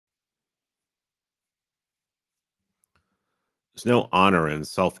There's no honor in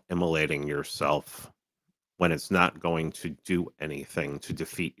self-immolating yourself when it's not going to do anything to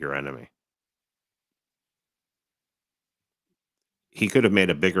defeat your enemy. He could have made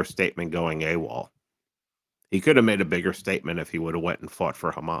a bigger statement going AWOL. He could have made a bigger statement if he would have went and fought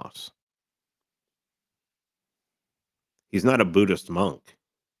for Hamas. He's not a Buddhist monk.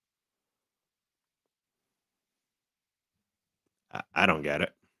 I don't get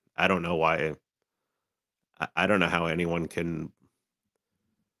it. I don't know why. I don't know how anyone can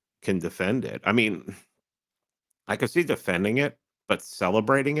defend it. I mean, I could see defending it, but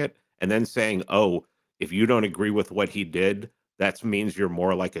celebrating it and then saying, "Oh, if you don't agree with what he did, that means you're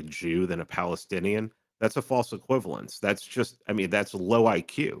more like a Jew than a Palestinian." That's a false equivalence. That's just, I mean, that's low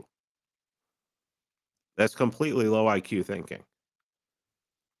IQ. That's completely low IQ thinking.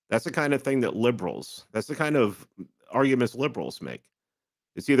 That's the kind of thing that liberals, that's the kind of arguments liberals make.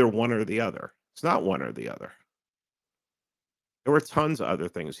 It's either one or the other. It's not one or the other. There were tons of other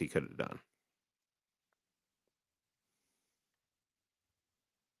things he could have done.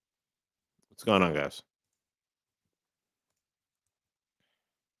 What's going on, guys?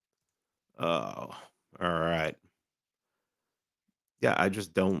 Oh, all right. Yeah, I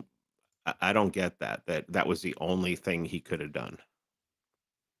just don't. I don't get that. That was the only thing he could have done.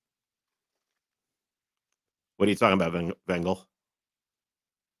 What are you talking about, Vengel?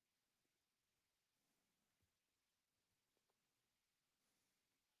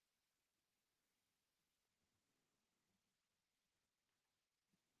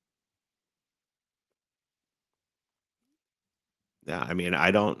 Yeah, I mean,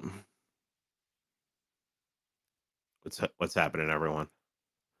 I don't. What's happening, everyone?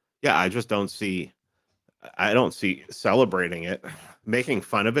 Yeah, I just don't see. I don't see celebrating it, making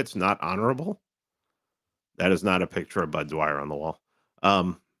fun of it's not honorable. That is not a picture of Bud Dwyer on the wall.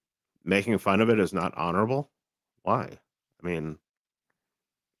 Um, Making fun of it is not honorable. Why? I mean,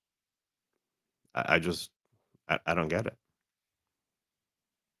 I just I don't get it.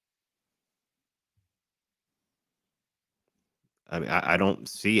 I mean, I don't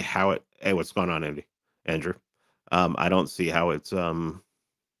see how it. Hey, what's going on, Andy? Andrew? I don't see how it's I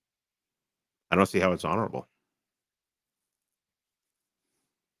don't see how it's honorable.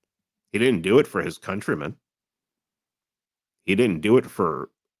 He didn't do it for his countrymen. He didn't do it for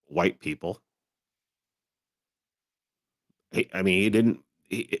white people. I mean, he didn't.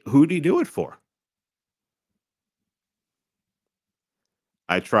 Who did he do it for?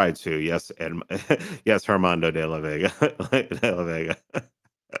 I tried to. Yes, and yes, Armando de la Vega. De la Vega.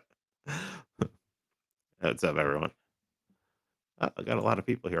 What's up, everyone? I got a lot of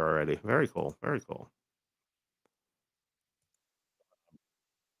people here already. Very cool. Very cool.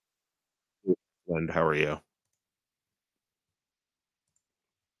 And how are you?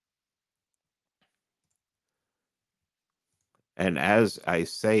 And as I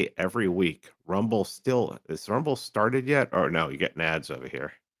say every week, Rumble still is Rumble started yet? Or no, you're getting ads over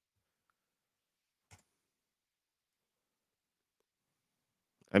here.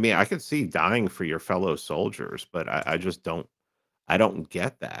 I mean, I could see dying for your fellow soldiers, but I just I don't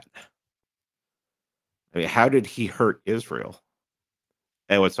get that. I mean, how did he hurt Israel?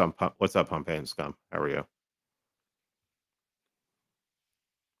 Hey, what's up, Pompey and Scum? How are you?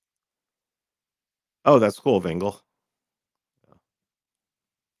 Oh, that's cool, Vingle.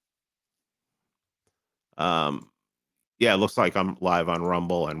 Um, yeah, it looks like I'm live on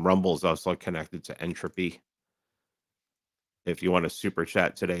Rumble, and Rumble's also connected to Entropy. If you want to super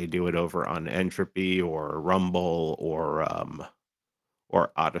chat today, do it over on Entropy or Rumble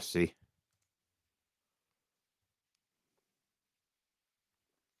or Odyssey.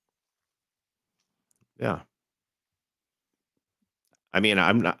 Yeah. I mean,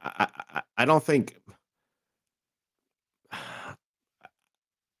 I'm not I don't think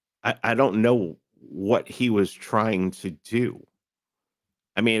I don't know what he was trying to do.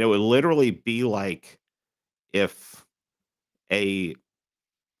 I mean, it would literally be like if a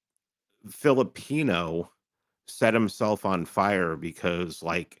Filipino set himself on fire because,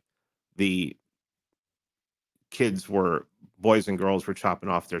 like, the kids were boys and girls were chopping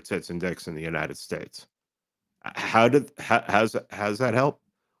off their tits and dicks in the United States. How's that help?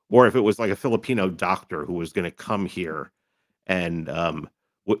 Or if it was like a Filipino doctor who was gonna come here and,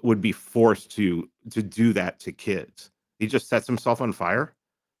 would be forced to do that to kids. He just sets himself on fire?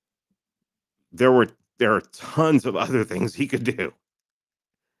 There were there are tons of other things he could do.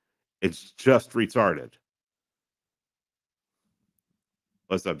 It's just retarded.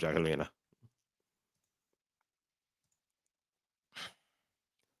 What's up, Jacqueline?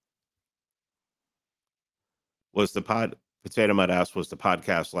 Was the pod Potato Mud asked, was the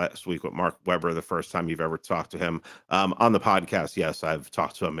podcast last week with Mark Weber the first time you've ever talked to him? On the podcast, yes, I've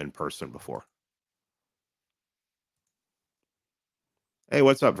talked to him in person before. Hey,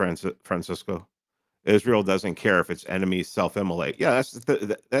 what's up, Francisco? Israel doesn't care if its enemies self-immolate. Yeah,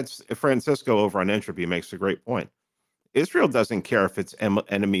 that's Francisco over on Entropy makes a great point. Israel doesn't care if its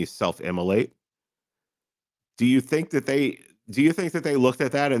enemies self-immolate. Do you think that they looked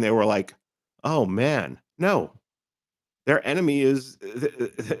at that and they were like, "Oh man, no, their enemy is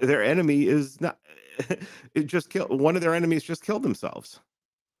not it just killed one of their enemies just killed themselves."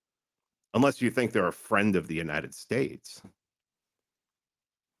 Unless you think they're a friend of the United States.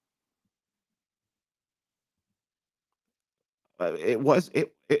 It was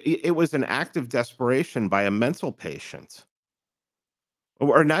an act of desperation by a mental patient.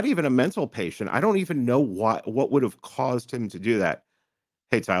 Or not even a mental patient. I don't even know what would have caused him to do that.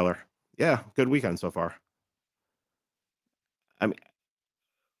 Hey, Tyler. Yeah, good weekend so far. I mean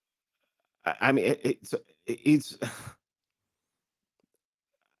I mean, it's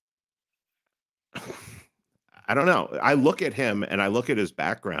I don't know. I look at him and I look at his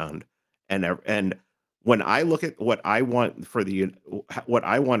background and when I look at what I want for what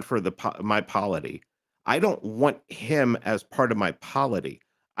I want for my polity, I don't want him as part of my polity.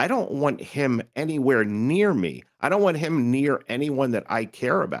 I don't want him anywhere near me. I don't want him near anyone that I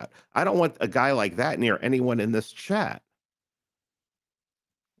care about. I don't want a guy like that near anyone in this chat.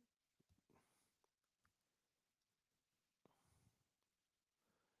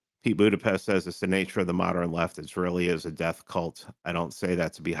 Pete Budapest says it's the nature of the modern left. It really is a death cult. I don't say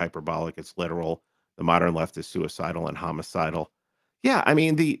that to be hyperbolic. It's literal. The modern left is suicidal and homicidal. Yeah, I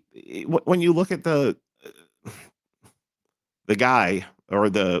mean when you look at the guy or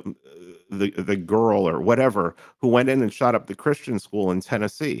the girl or whatever who went in and shot up the Christian school in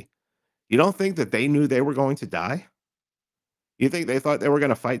Tennessee, you don't think that they knew they were going to die? You think they thought they were going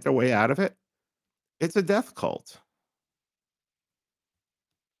to fight their way out of it? It's a death cult.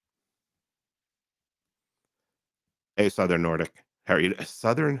 Hey, Southern Nordic. Harry,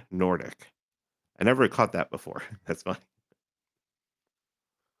 Southern Nordic. I never caught that before. That's funny.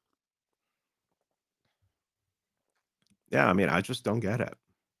 Yeah, I mean, I just don't get it.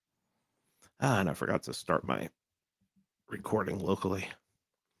 And I forgot to start my recording locally.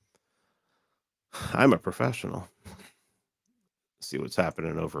 I'm a professional. See what's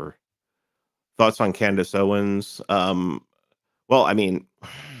happening over. Thoughts on Candace Owens? Well, I mean,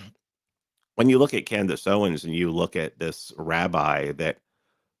 when you look at Candace Owens and you look at this Rabbi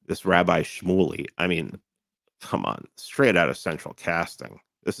Shmuley, I mean, come on, straight out of Central Casting.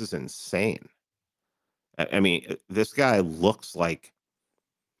 This is insane. I mean, this guy looks like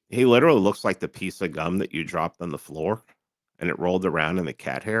he literally looks like the piece of gum that you dropped on the floor and it rolled around in the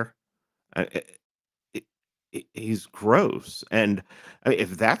cat hair. I it he's gross, and, I mean,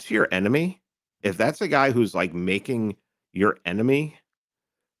 if that's your enemy, if that's a guy who's, like, making your enemy,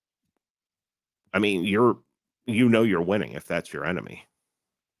 I mean, you're winning if that's your enemy.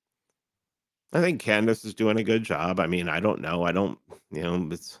 I think Candace is doing a good job. I mean, I don't know, I don't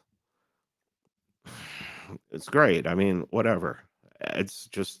it's great. I mean, whatever. It's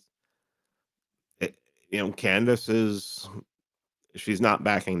just, it Candace is she's not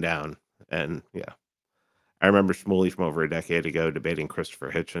backing down, and, yeah. I remember Shmuley from over a decade ago debating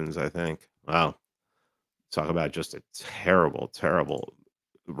Christopher Hitchens, I think. Wow. Talk about just a terrible, terrible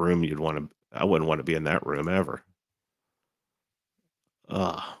room I wouldn't wanna be in that room ever.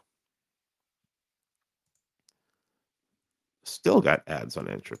 Ugh. Still got ads on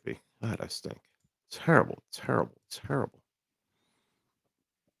Entropy. God, I stink. Terrible, terrible, terrible.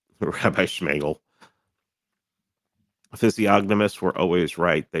 Rabbi Schmegel. Physiognomists were always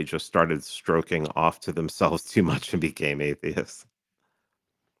right. They just started stroking off to themselves too much and became atheists.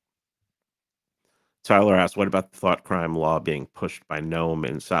 Tyler asked, "What about the thought crime law being pushed by Nome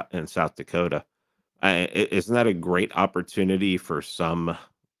in South Dakota? Isn't that a great opportunity for some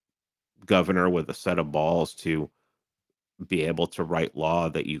governor with a set of balls to be able to write law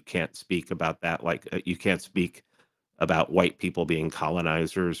that you can't speak about that, like, you can't speak about white people being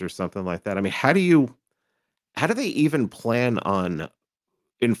colonizers or something like that? I mean, how do they even plan on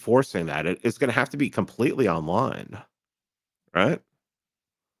enforcing that? It's gonna have to be completely online, right?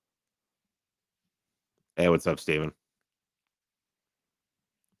 Hey, what's up, Steven?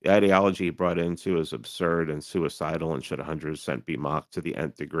 The ideology he brought into is absurd and suicidal and should 100% be mocked to the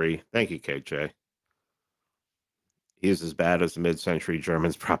nth degree. Thank you, KJ. He is as bad as the mid-century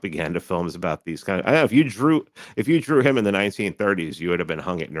Germans' propaganda films about these kind of. I know if you drew him in the 1930s, you would have been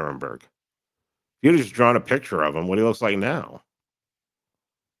hung at Nuremberg. If you'd have just drawn a picture of him, what he looks like now.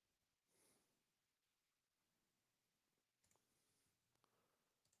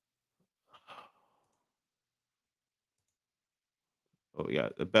 Oh, yeah,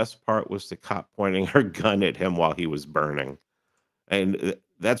 the best part was the cop pointing her gun at him while he was burning, and,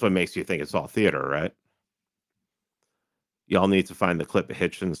 that's what makes you think it's all theater, right? Y'all need to find the clip of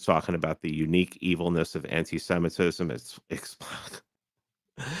Hitchens talking about the unique evilness of anti-Semitism. It's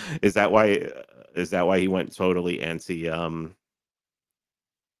is that why he went totally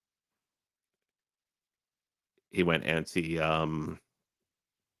he went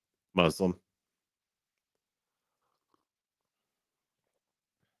Muslim?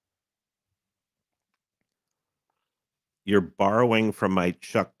 You're borrowing from my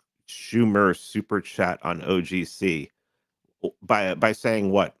Chuck Schumer super chat on OGC. By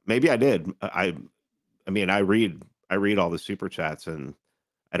saying what? Maybe I did. I mean, I read all the super chats, and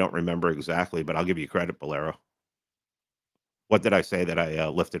I don't remember exactly, but I'll give you credit, Bolero. What did I say that I,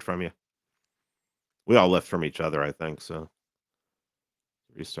 lifted from you? We all lift from each other, I think, so.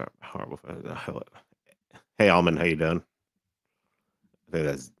 Restart horrible. Hey, Alman, how you doing? I think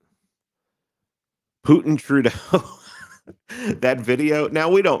that's Putin Trudeau. That video, now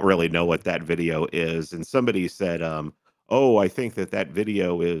we don't really know what that video is, and somebody said, "Oh, I think that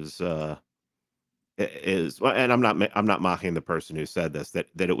video is," well, and I'm not mocking the person who said this, that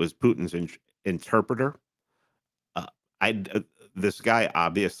it was Putin's interpreter. Uh, I d This guy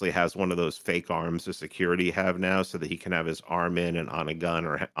obviously has one of those fake arms the security have now so that he can have his arm in and on a gun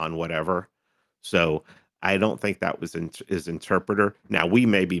or on whatever. So, I don't think that was his interpreter. Now, we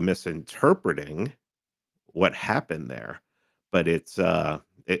may be misinterpreting what happened there, but it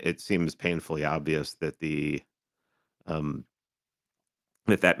seems painfully obvious that um,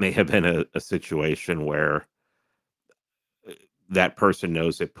 that may have been a situation where that person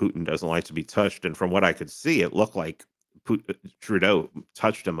knows that Putin doesn't like to be touched, and from what I could see, it looked like Trudeau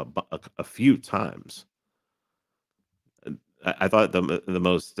touched him a few times. I thought the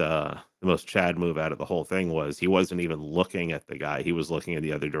most Chad move out of the whole thing was he wasn't even looking at the guy. He was looking in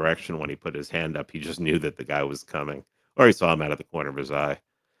the other direction when he put his hand up. He just knew that the guy was coming, or he saw him out of the corner of his eye.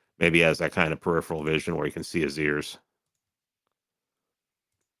 Maybe he has that kind of peripheral vision where he can see his ears.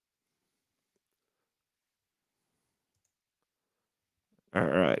 All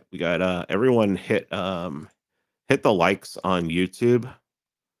right, we got everyone hit the likes on YouTube.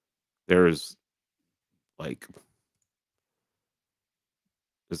 There's like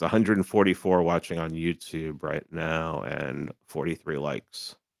There's 144 watching on YouTube right now and 43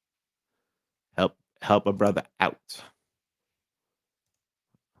 likes. Help a brother out.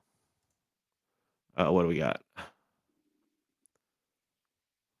 What do we got?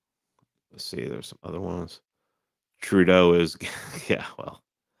 Let's see. There's some other ones. Trudeau is, yeah. Well,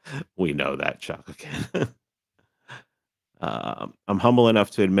 we know that, Chuck. Again. I'm humble enough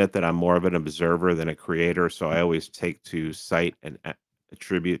to admit that I'm more of an observer than a creator, so I always take to cite and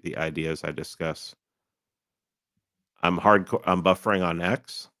attribute the ideas I discuss. I'm hardcore. I'm buffering on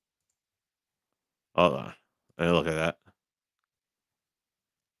X. Hold on. Let me look at that.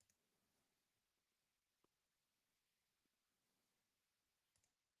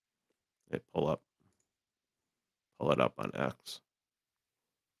 It pull it up on X.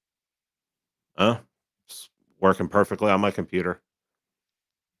 It's working perfectly on my computer.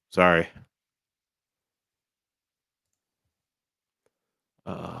 Sorry.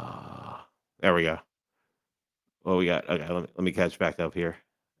 Uh, there we go. What we got? Okay, let me catch back up here.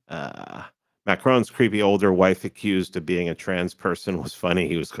 Uh, Macron's creepy older wife accused of being a trans person was funny.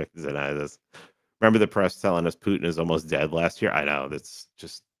 He was quick to deny this. Remember the press telling us Putin is almost dead last year? I know, that's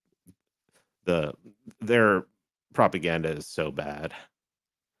just the their propaganda is so bad.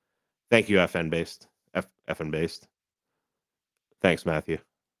 Thank you, FN based. FN based. Thanks, Matthew.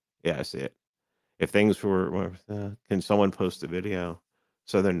 Yeah, I see it. If things can someone post a video?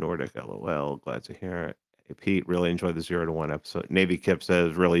 Southern Nordic, LOL. Glad to hear it. Hey, Pete, really enjoyed the 0 to 1 episode. Navy Kip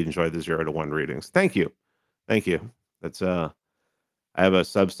says, really enjoyed the 0 to 1 readings. Thank you. Thank you. That's I have a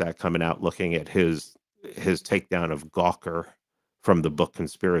Substack coming out looking at his takedown of Gawker from the book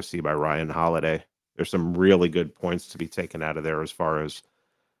Conspiracy by Ryan Holiday. There's some really good points to be taken out of there as far as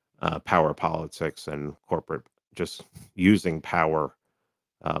power politics and corporate just using power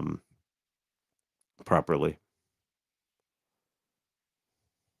um, properly.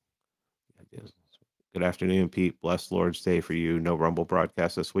 Good afternoon, Pete. Blessed Lord's Day for you. No Rumble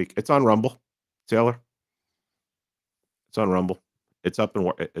broadcast this week. It's on Rumble, Taylor. It's on Rumble. It's up and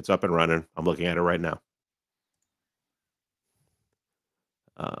running. I'm looking at it right now.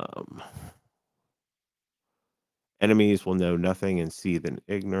 Um, Enemies will know nothing and seethe in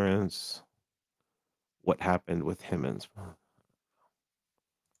ignorance. What happened with him and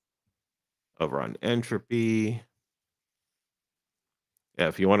over on Entropy? Yeah,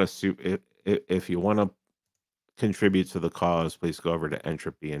 if you want to contribute to the cause, please go over to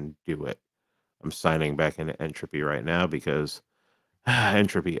Entropy and do it. I'm signing back into Entropy right now because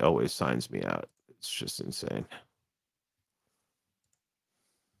Entropy always signs me out. It's just insane.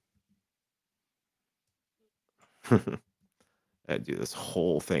 I do this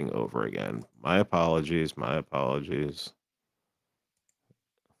whole thing over again. My apologies. My apologies.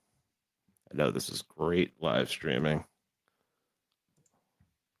 I know this is great live streaming.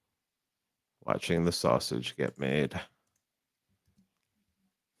 Watching the sausage get made.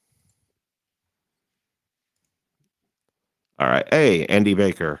 All right. Hey, Andy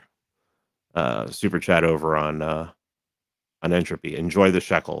Baker. Super chat over on Entropy. Enjoy the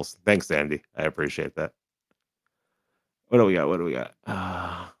shekels. Thanks, Andy. I appreciate that. What do we got? What do we got?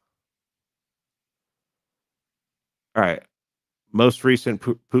 All right. Most recent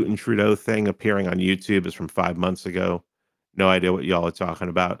Putin Trudeau thing appearing on YouTube is from 5 months ago. No idea what y'all are talking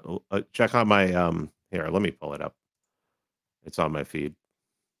about. Check on my here, let me pull it up. It's on my feed.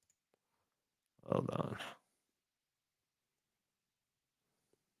 Hold on.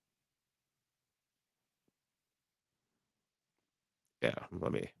 Yeah,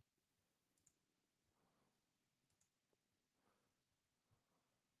 let me.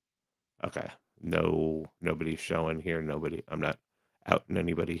 Okay. No, nobody's showing here. Nobody. I'm not outing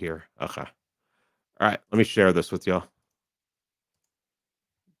anybody here. Okay. All right. Let me share this with y'all.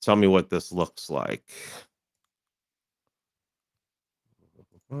 Tell me what this looks like.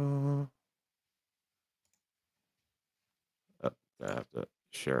 Oh, I have to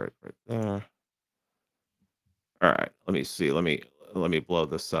share it right there. All right. Let me see. Let me blow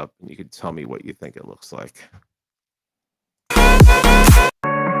this up, and you can tell me what you think it looks like.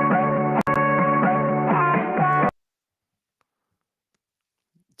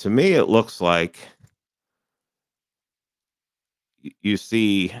 To me, it looks like you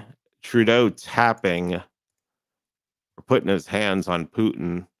see Trudeau tapping or putting his hands on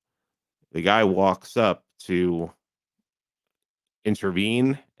Putin. The guy walks up to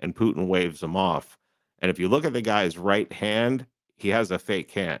intervene, and Putin waves him off. And if you look at the guy's right hand, he has a fake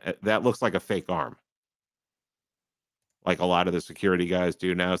hand. That looks like a fake arm, like a lot of the security guys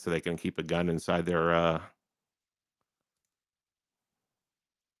do now, so they can keep a gun inside their.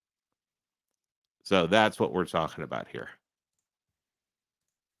 So that's what we're talking about here.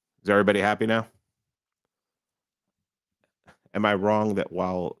 Is everybody happy now? Am I wrong that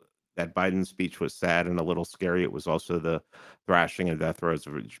while that Biden speech was sad and a little scary, it was also the thrashing and death throes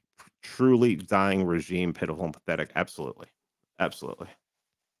of a truly dying regime, pitiful and pathetic? Absolutely. Absolutely.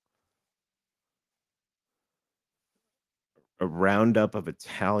 A roundup of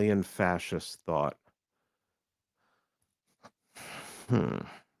Italian fascist thought.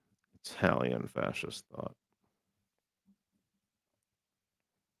 Italian fascist thought.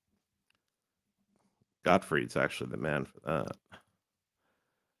 Gottfried's actually the man for that.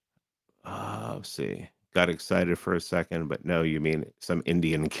 Let's see. Got excited for a second, but no, you mean some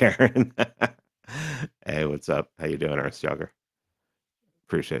Indian Karen. Hey, what's up? How you doing, Ernst Younger?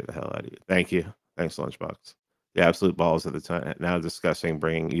 Appreciate the hell out of you. Thank you. Thanks, Lunchbox. The absolute balls at the time. Now discussing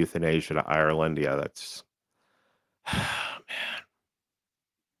bringing euthanasia to Ireland. Yeah, that's man.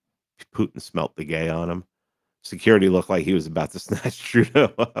 Putin smelt the gay on him. Security looked like he was about to snatch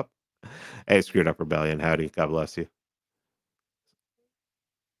Trudeau up. Hey, screwed up rebellion. Howdy. God bless you.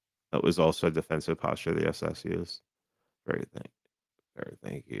 That was also a defensive posture the SS used. Very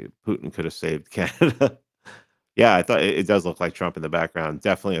thank you. Putin could have saved Canada. Yeah, I thought it does look like Trump in the background.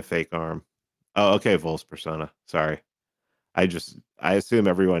 Definitely a fake arm. Oh, okay, Vol's persona. Sorry. I assume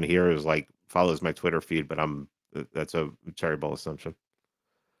everyone here is like follows my Twitter feed, but that's a terrible assumption.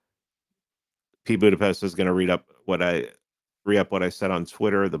 P Budapest is going to re-up what I said on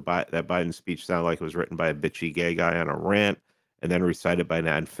Twitter. That Biden speech sounded like it was written by a bitchy gay guy on a rant, and then recited by an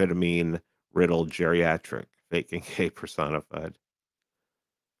amphetamine riddled geriatric, faking gay personified.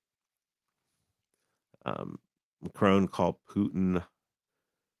 Macron called Putin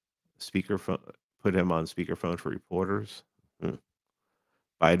speakerphone, put him on speakerphone for reporters.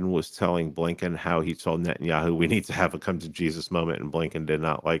 Biden was telling Blinken how he told Netanyahu we need to have a come to Jesus moment, and Blinken did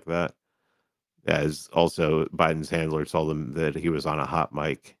not like that. As also Biden's handler told him that he was on a hot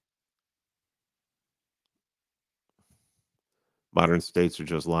mic. Modern states are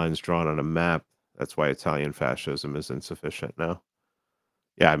just lines drawn on a map. That's why Italian fascism is insufficient now.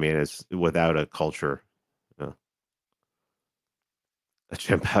 Yeah, I mean, it's without a culture. A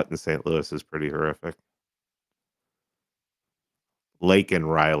chimp out in St. Louis is pretty horrific. Laken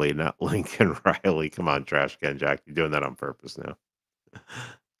Riley, not Lincoln Riley. Come on, Trash Can Jack. You're doing that on purpose now.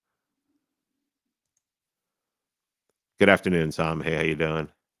 Good afternoon, Tom. Hey, how you doing?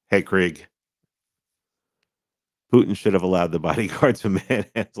 Hey, Krieg. Putin should have allowed the bodyguard to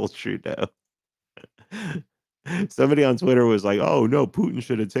manhandle Trudeau. Somebody on Twitter was like, "Oh no, Putin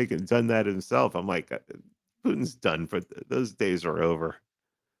should have done that himself." I'm like, Putin's done for those days are over.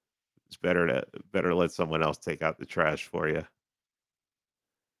 It's better let someone else take out the trash for you.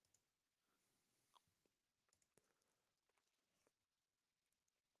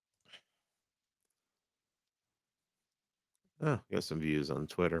 Oh, got some views on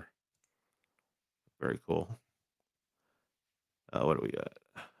Twitter. Very cool. What do we got?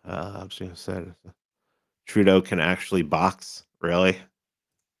 I'm just gonna say Trudeau can actually box. Really?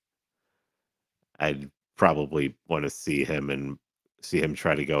 I'd probably want to see him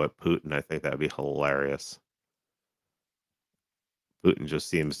try to go at Putin. I think that'd be hilarious. Putin just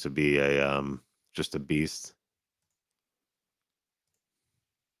seems to be just a beast.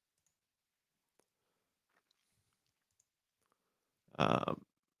 Um,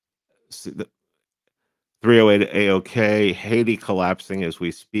 the 308 AOK, Haiti collapsing as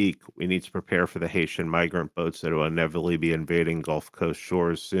we speak. We need to prepare for the Haitian migrant boats that will inevitably be invading Gulf Coast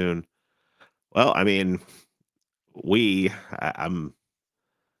shores soon. Well, I mean, I'm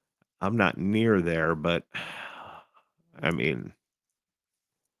not near there, but I mean,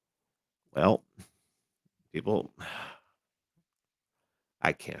 well, people,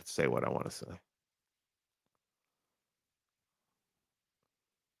 I can't say what I want to say.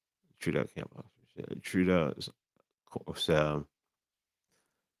 Trudeau can't. Trudeau is, so,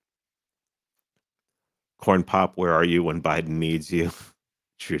 Corn Pop, where are you when Biden needs you?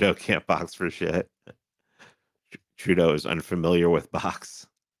 Trudeau can't box for shit. Trudeau is unfamiliar with box.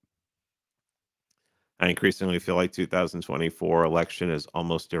 I increasingly feel like 2024 election is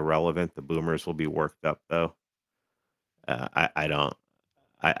almost irrelevant. The boomers will be worked up, though. I don't.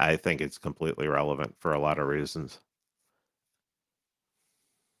 I think it's completely relevant for a lot of reasons.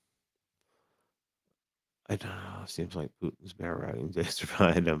 I don't know. Seems like Putin's bear riding days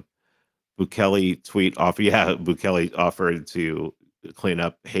behind him. Bukele tweet off. Yeah, Bukele offered to clean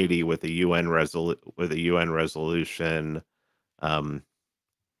up Haiti with a UN resolution, um,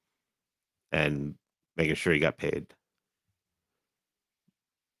 and making sure he got paid.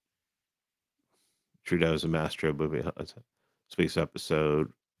 Trudeau's a master of movie. Space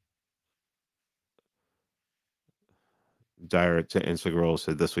episode. Dyer to Instagram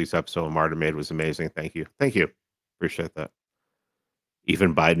said this week's episode of Marta Made was amazing. Thank you. Thank you. Appreciate that.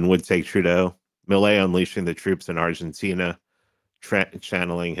 Even Biden would take Trudeau. Milei unleashing the troops in Argentina,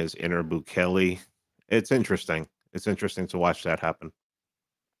 channeling his inner Bukele. It's interesting. It's interesting to watch that happen.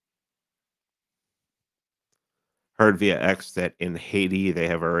 Heard via X that in Haiti they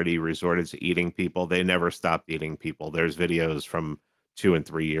have already resorted to eating people. They never stopped eating people. There's videos from 2 and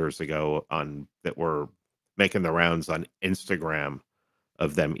 3 years ago on that were making the rounds on Instagram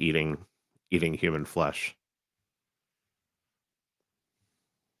of them eating human flesh.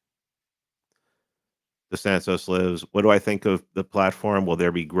 DeSantos lives. What do I think of the platform? Will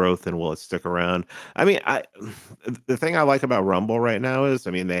there be growth and will it stick around? I mean, the thing I like about Rumble right now is,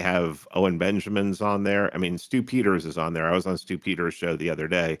 I mean, they have Owen Benjamin's on there. I mean, Stu Peters is on there. I was on Stu Peters' show the other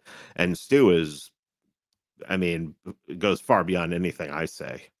day, and Stu is, I mean, goes far beyond anything I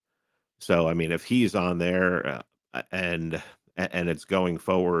say. So, I mean, if he's on there, and it's going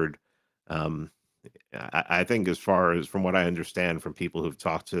forward, um, I think as far as from what I understand from people who've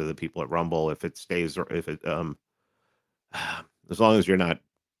talked to the people at Rumble, if it stays or if it as long as you're not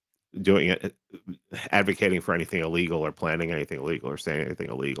doing it, advocating for anything illegal or planning anything illegal or saying anything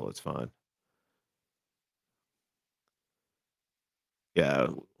illegal, it's fine. Yeah.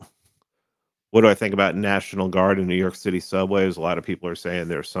 What do I think about National Guard in New York City subways? A lot of people are saying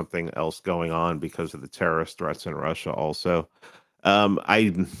there's something else going on because of the terrorist threats in Russia also.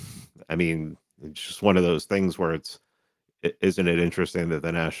 I I mean, it's just one of those things where isn't it interesting that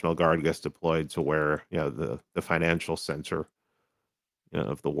the National Guard gets deployed to where, the financial center,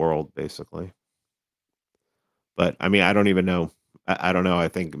 of the world, basically. But, I mean, I don't even know. I don't know. I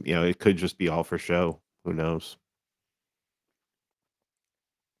think, it could just be all for show. Who knows?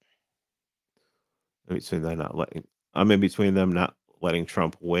 In between them not letting I'm in between them not letting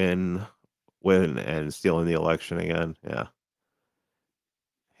Trump win and stealing the election again. Yeah.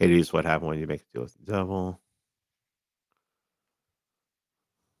 Hades, what happened when you make a deal with the devil.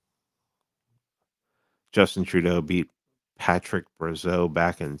 Justin Trudeau beat Patrick Brazeau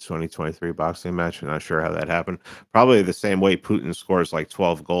back in 2023 boxing match. I'm not sure how that happened. Probably the same way Putin scores like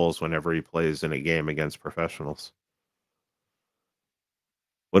 12 goals whenever he plays in a game against professionals.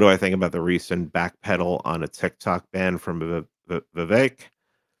 What do I think about the recent backpedal on a TikTok ban from Vivek?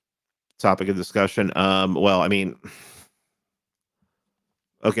 Topic of discussion. Well, I mean,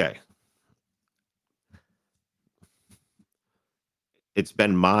 okay. it's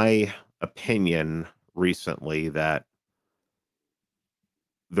been my opinion recently that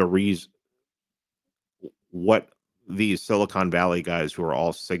the reason what these Silicon Valley guys who are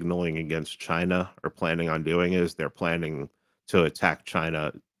all signaling against China are planning on doing is they're planning to attack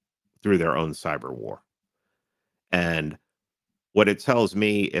China through their own cyber war. And what it tells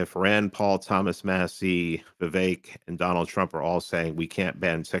me, if Rand Paul, Thomas Massie, Vivek, and Donald Trump are all saying we can't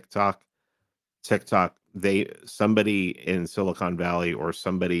ban TikTok, somebody in Silicon Valley or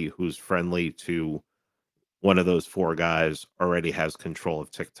somebody who's friendly to one of those four guys already has control of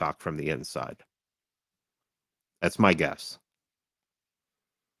TikTok from the inside. That's my guess.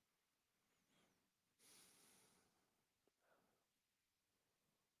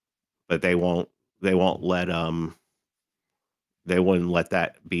 But they wouldn't let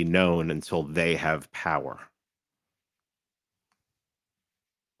that be known until they have power.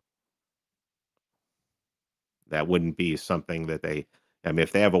 That wouldn't be something that I mean,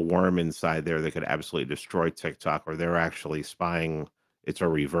 if they have a worm inside there that could absolutely destroy TikTok, or they're actually spying, it's a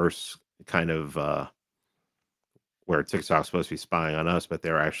reverse kind of where TikTok's supposed to be spying on us, but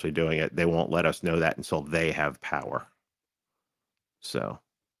they're actually doing it. They won't let us know that until they have power. So,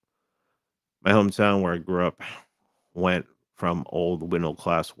 my hometown where I grew up went from old middle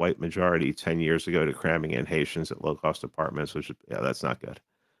class white majority 10 years ago to cramming in Haitians at low cost apartments, which, yeah, that's not good.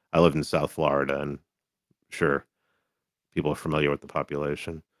 I lived in South Florida, and sure, people are familiar with the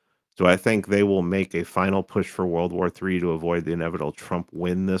population. Do I think they will make a final push for World War III to avoid the inevitable Trump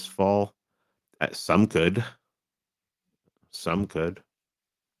win this fall? Some could. Some could.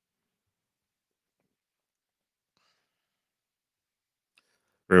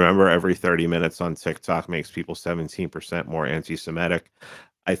 Remember, every 30 minutes on TikTok makes people 17% more anti-Semitic.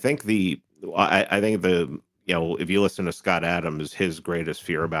 I think I think if you listen to Scott Adams, his greatest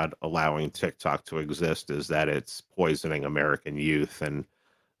fear about allowing TikTok to exist is that it's poisoning American youth, and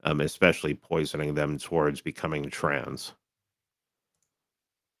especially poisoning them towards becoming trans.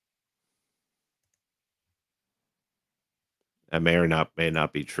 That may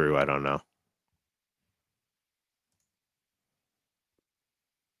not be true. I don't know.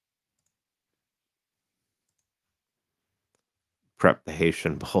 Prep the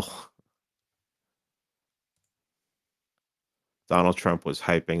Haitian bull. Donald Trump was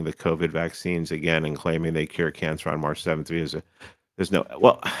hyping the COVID vaccines again and claiming they cure cancer on March 7th. There's no,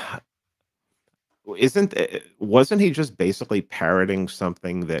 well, wasn't he just basically parroting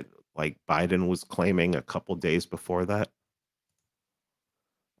something that like Biden was claiming a couple days before that?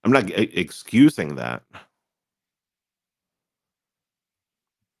 I'm not excusing that.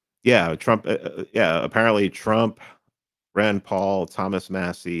 Yeah, yeah, apparently Trump, Rand Paul, Thomas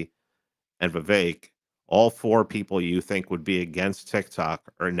Massie, and Vivek, all four people you think would be against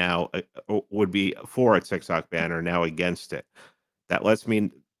TikTok are now would be for a TikTok ban are now against it. That lets me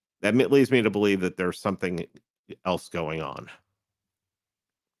leads me to believe that there's something else going on.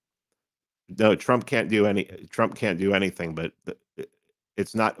 No, Trump can't do anything, but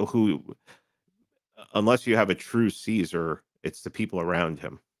it's not who unless you have a true Caesar, it's the people around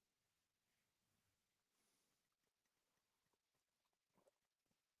him.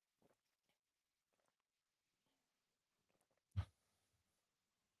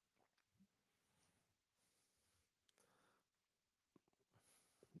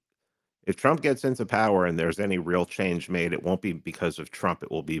 If Trump gets into power and there's any real change made, it won't be because of Trump,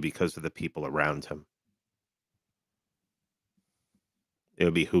 it will be because of the people around him.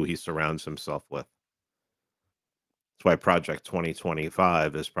 It'll be who he surrounds himself with. That's why Project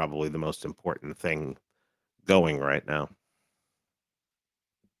 2025 is probably the most important thing going right now.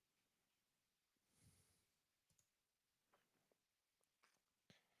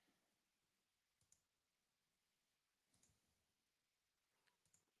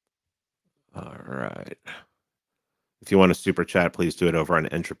 All right. If you want to super chat, please do it over on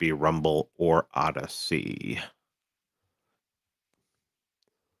Entropy, Rumble, or Odyssey.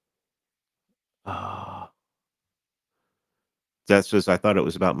 That's just, I thought it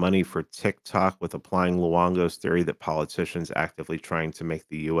was about money for TikTok with applying Luongo's theory that politicians actively trying to make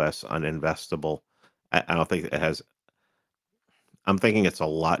the U.S. uninvestable. I don't think it has. I'm thinking it's a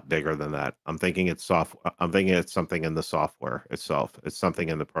lot bigger than that. I'm thinking it's I'm thinking it's something in the software itself. It's something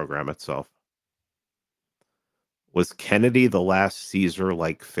in the program itself. Was Kennedy the last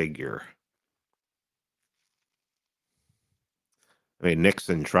Caesar-like figure? I mean,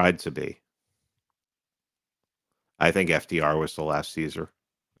 Nixon tried to be. I think FDR was the last Caesar.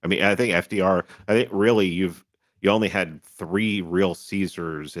 I mean, I think FDR. I think really you only had three real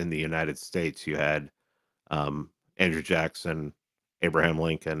Caesars in the United States. You had Andrew Jackson, Abraham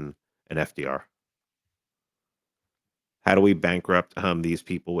Lincoln, and FDR. How do we bankrupt these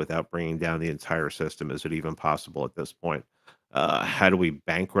people without bringing down the entire system? Is it even possible at this point? How do we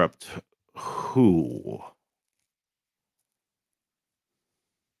bankrupt who?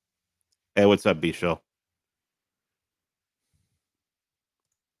 Hey, what's up, B Show?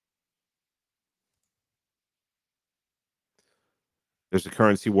 There's a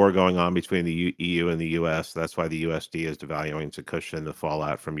currency war going on between the EU and the US. That's why the USD is devaluing to cushion the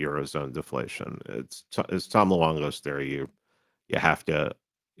fallout from eurozone deflation. It's Tom Luongo's theory. You have to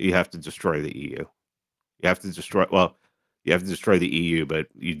you have to destroy the EU. You have to destroy well, you have to destroy the EU, but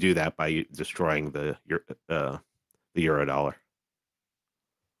you do that by destroying the euro dollar.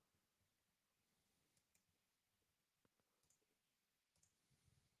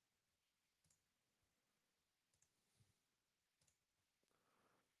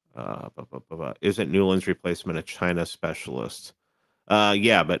 Isn't Newland's replacement a China specialist?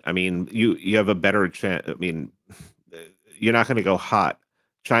 Yeah, but I mean, you have a better chance. I mean, you're not going to go hot.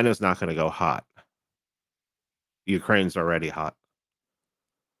 China's not going to go hot. Ukraine's already hot.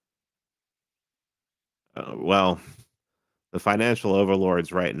 Well, the financial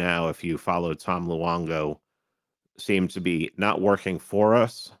overlords right now, if you follow Tom Luongo, seem to be not working for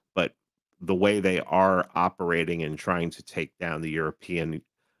us, but the way they are operating and trying to take down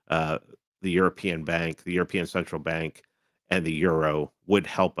uh, the European bank, the European Central Bank, and the euro would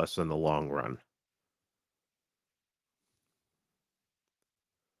help us in the long run.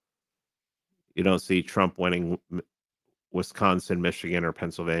 You don't see Trump winning Wisconsin, Michigan, or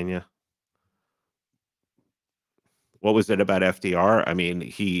Pennsylvania. What was it about FDR? I mean,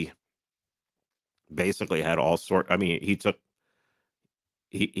 he basically had all sort. I mean,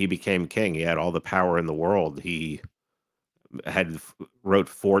 he became king. He had all the power in the world. He had wrote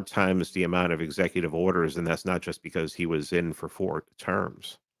 4 times the amount of executive orders, and that's not just because he was in for 4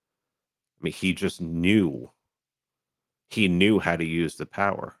 terms. I mean, he knew how to use the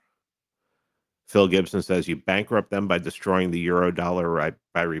power. Phil Gibson says you bankrupt them by destroying the euro dollar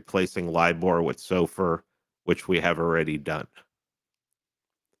by replacing LIBOR with SOFR, which we have already done.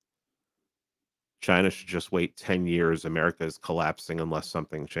 China should just wait 10 years. America is collapsing unless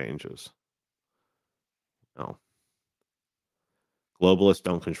something changes. No. Globalists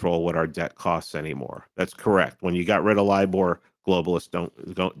don't control what our debt costs anymore. That's correct. When you got rid of LIBOR, globalists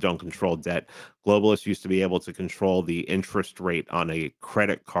don't control debt. Globalists used to be able to control the interest rate on a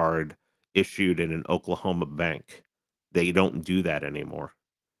credit card issued in an Oklahoma bank. They don't do that anymore.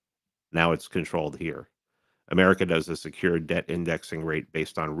 Now it's controlled here. America does a secure debt indexing rate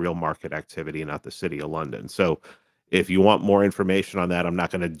based on real market activity, not the City of London. So if you want more information on that, I'm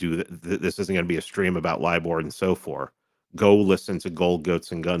not going to do this. Isn't going to be a stream about LIBOR and so forth. Go listen to Gold,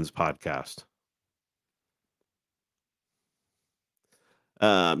 Goats, and Guns podcast.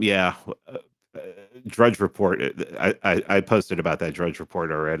 Yeah. Drudge Report. I posted about that Drudge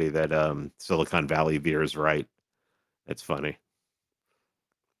Report already that Silicon Valley veers right. It's funny.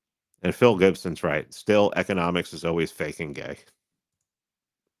 And Phil Gibson's right. Still, economics is always fake and gay.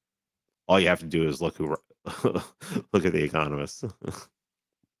 All you have to do is look look at the economists.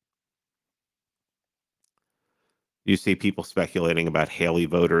 You see people speculating about Haley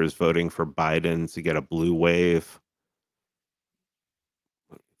voters voting for Biden to get a blue wave.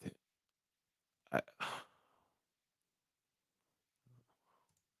 I,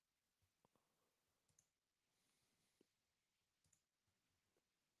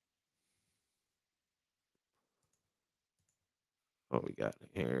 what we got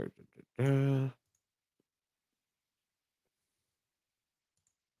here?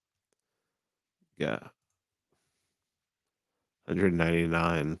 Yeah,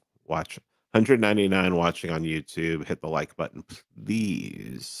 199 watch 199 watching on YouTube. Hit the like button,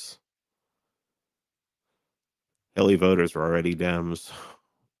 please. Haley voters are already Dems.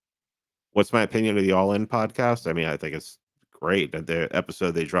 What's my opinion of the All In podcast? I mean, I think it's great. The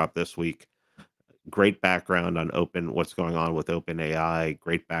episode they dropped this week, great background on what's going on with open AI,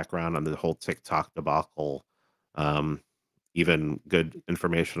 great background on the whole TikTok debacle. Um, Even good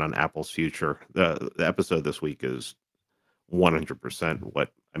information on Apple's future. The episode this week is 100%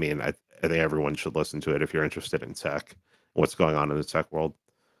 what I mean. I think everyone should listen to it if you're interested in tech, what's going on in the tech world.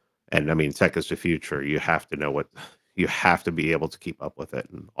 And I mean, tech is the future. You have to know you have to be able to keep up with it.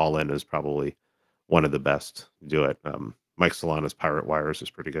 And All In is probably one of the best to do it. Mike Solana's Pirate Wires is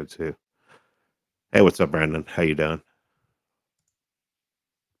pretty good too. Hey, what's up, Brandon? How you doing?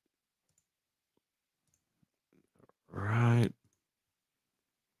 Right.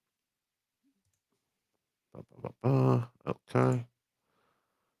 Okay.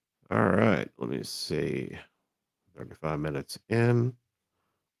 All right. Let me see. 35 minutes in.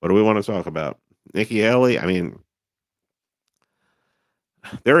 What do we want to talk about? Nikki Haley. I mean,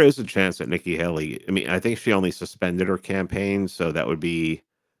 There is a chance that Nikki Haley. I mean, I think she only suspended her campaign, so that would be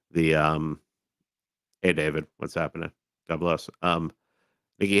the. Hey, David, what's happening? God bless.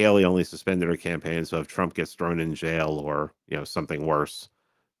 Nikki Haley only suspended her campaign, so if Trump gets thrown in jail or something worse,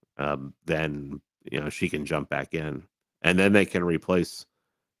 then she can jump back in, and then they can replace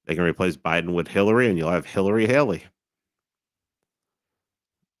Biden with Hillary, and you'll have Hillary Haley.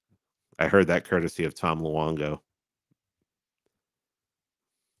 I heard that courtesy of Tom Luongo.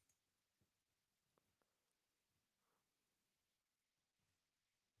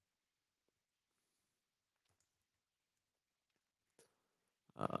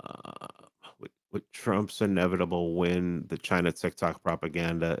 Uh, with Trump's inevitable win, the China TikTok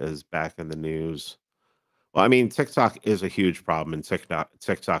propaganda is back in the news. Well, I mean, TikTok is a huge problem, and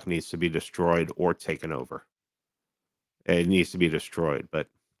TikTok needs to be destroyed or taken over. It needs to be destroyed, but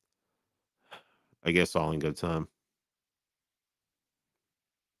I guess all in good time.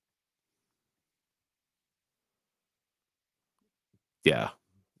 Yeah,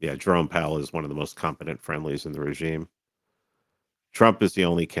 yeah. Jerome Powell is one of the most competent friendlies in the regime. Trump is the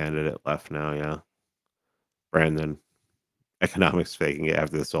only candidate left now. Yeah, Brandon. Economics faking it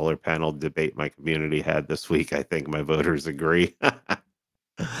after the solar panel debate my community had this week. I think my voters agree.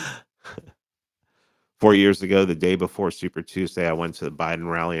 4 years ago, the day before Super Tuesday, I went to the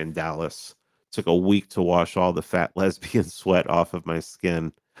Biden rally in Dallas. Took a week to wash all the fat lesbian sweat off of my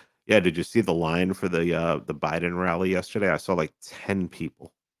skin. Yeah, did you see the line for the Biden rally yesterday? I saw like 10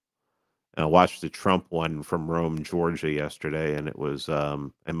 people. And I watched the Trump one from Rome, Georgia yesterday, and it was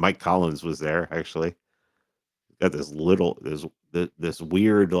and Mike Collins was there actually. Got this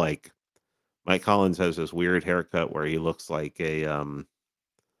weird like Mike Collins has this weird haircut where he looks like a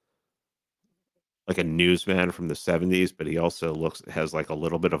newsman from the 70s, but he also has like a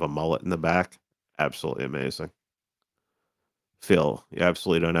little bit of a mullet in the back. Absolutely amazing. Phil, you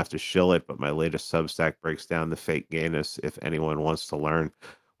absolutely don't have to shill it, but my latest Substack breaks down the fake gayness if anyone wants to learn.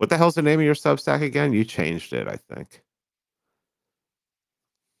 What the hell's the name of your Substack again? You changed it, I think.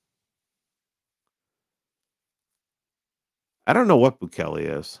 I don't know what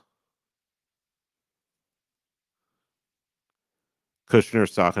Bukele is.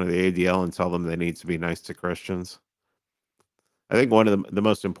 Kushner's talking to the ADL and tell them they need to be nice to Christians. I think one of the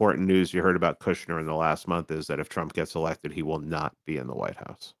most important news you heard about Kushner in the last month is that if Trump gets elected, he will not be in the White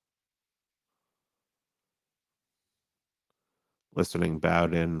House. Listening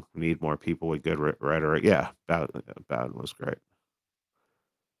Bowden, we need more people with good rhetoric. Yeah, Bowden was great.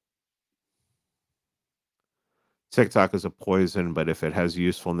 TikTok is a poison, but if it has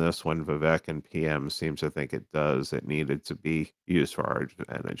usefulness when Vivek and PM seems to think it does, it needed to be used for our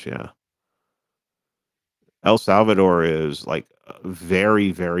advantage. Yeah. El Salvador is like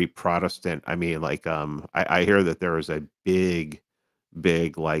very, very Protestant. I mean, like, I hear that there is a big,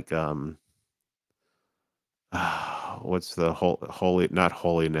 like, what's the holy, not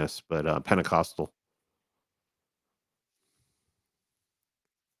holiness, but Pentecostal.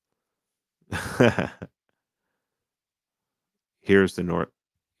 Here's the north.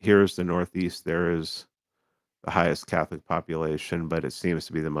 Here's the Northeast. There is the highest Catholic population, but it seems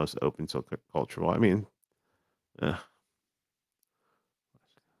to be the most open to cultural. I mean, uh,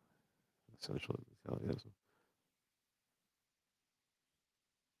 essentially, Catholicism.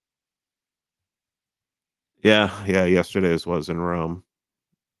 Yeah, yeah. Yesterday's was in Rome,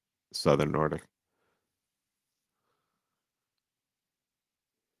 Southern Nordic.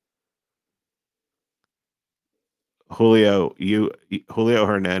 Julio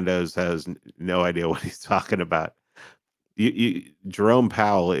Hernandez has no idea what he's talking about. Jerome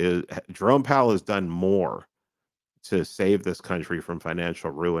Powell has done more to save this country from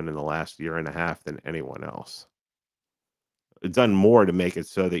financial ruin in the last year and a half than anyone else. It's done more to make it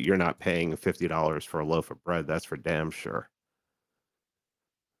so that you're not paying $50 for a loaf of bread. That's for damn sure.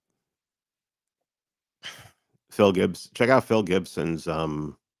 Phil Gibbs, check out Phil Gibson's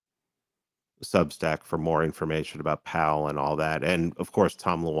Substack for more information about Powell and all that. And of course,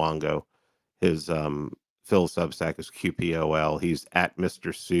 Tom Luongo, his Phil Substack is QPOL. He's at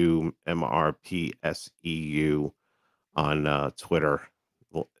Mr. Sue MRPSEU on Twitter.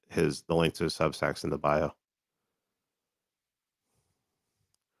 The link to his Substack's in the bio.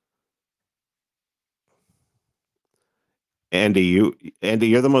 Andy, you're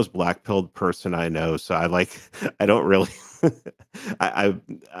the most black pilled person I know. So I like, I don't really,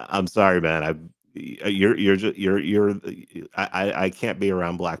 I'm sorry, man. You're just, I can't be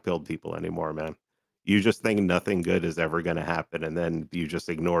around black pilled people anymore, man. You just think nothing good is ever going to happen. And then you just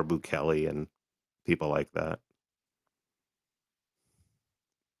ignore Bukele and people like that.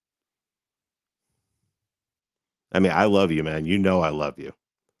 I mean, I love you, man. You know I love you,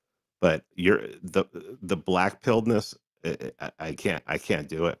 but you're the black pilledness. I can't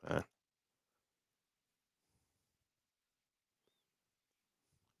do it, man.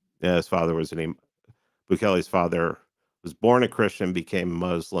 Yeah, his father was an Bukele's father was born a Christian, became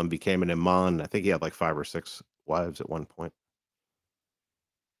Muslim, became an imam. I think he had like 5 or 6 wives at one point.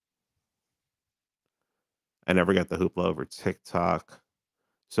 I never got the hoopla over TikTok.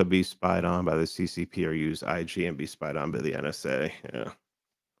 So be spied on by the CCP or use IG and be spied on by the NSA. Yeah.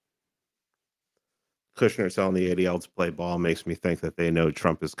 Kushner telling the ADL to play ball makes me think that they know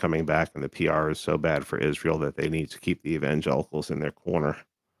Trump is coming back and the PR is so bad for Israel that they need to keep the evangelicals in their corner.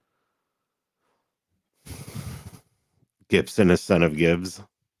 Gibson is son of Gibbs.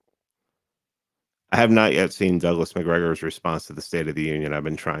 I have not yet seen Douglas McGregor's response to the State of the Union. I've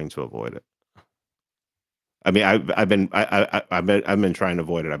been trying to avoid it. I mean, I've been trying to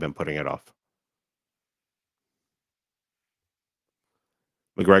avoid it. I've been putting it off.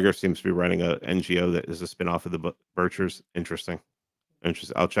 McGregor seems to be running a NGO that is a spinoff of the Birchers. Interesting.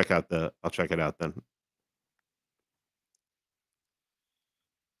 Interesting. I'll check it out then.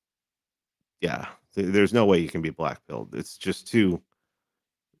 Yeah. There's no way you can be black pilled. It's too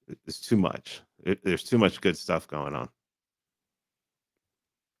much. There's too much good stuff going on.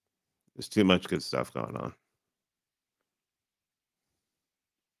 There's too much good stuff going on.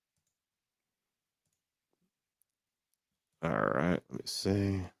 All right. Let me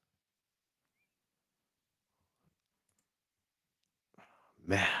see.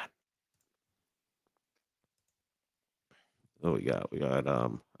 Man. Oh, we got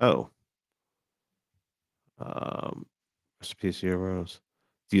recipe heroes.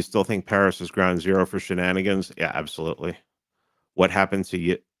 Do you still think Paris is ground zero for shenanigans? Yeah, absolutely. What happened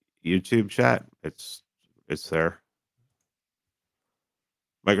to YouTube chat? It's there.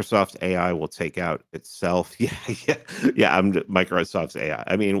 Microsoft's AI will take out itself. Yeah, yeah, yeah. Microsoft's AI.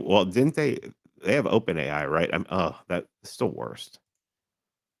 I mean, well, didn't they have open AI, right? That's still worst.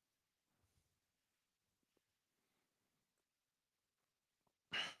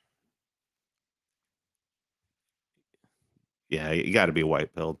 Yeah, you got to be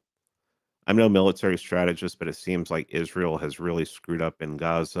white pilled. I'm no military strategist, but it seems like Israel has really screwed up in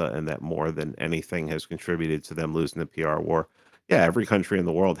Gaza, and that more than anything has contributed to them losing the PR war. Yeah, every country in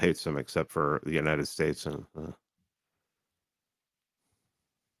the world hates them except for the United States, and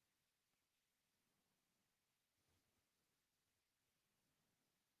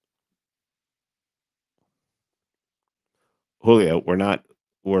Julio, we're not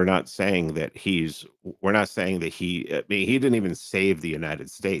saying that we're not saying that I mean, he didn't even save the United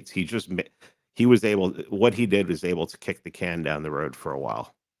States. He was able what he did was able to kick the can down the road for a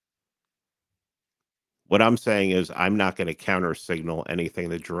while. What I'm saying is I'm not going to counter signal anything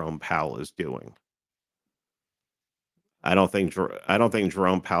that Jerome Powell is doing. I don't think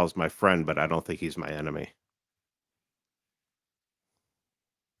Jerome Powell's my friend, but I don't think he's my enemy.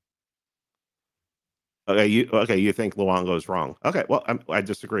 You think Luongo's wrong. Okay, well, I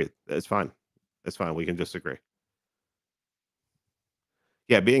disagree. It's fine. It's fine. We can disagree.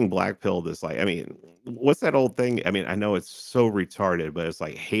 Yeah, being black pilled is like, I mean, what's that old thing? I mean, I know it's so retarded, but it's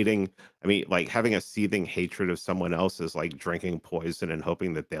like I mean, like having a seething hatred of someone else is like drinking poison and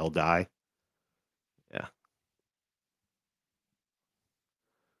hoping that they'll die. Yeah.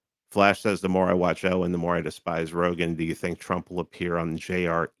 Flash says the more I watch Owen, the more I despise Rogan. Do you think Trump will appear on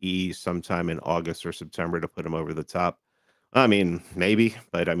JRE sometime in August or September to put him over the top? I mean, maybe,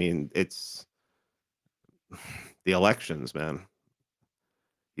 but I mean, it's the elections, man.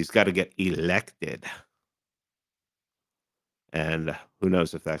 He's got to get elected. And who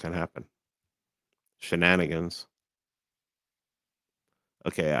knows if that can happen? Shenanigans.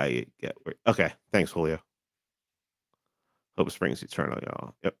 Okay, I get. Okay, thanks, Julio. Hope springs eternal,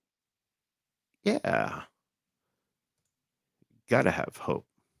 y'all. Yep. Yeah, gotta have hope.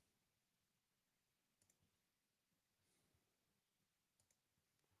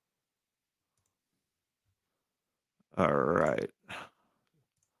 All right.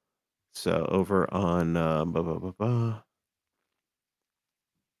 So over on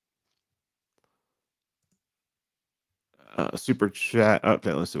super chat.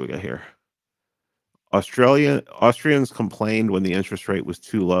 Okay, let's see what we got here. Austrians complained when the interest rate was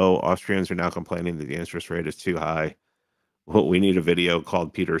too low. Austrians are now complaining that the interest rate is too high. Well, we need a video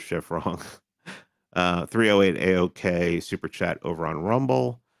called Peter Schiff wrong. 308 AOK super chat over on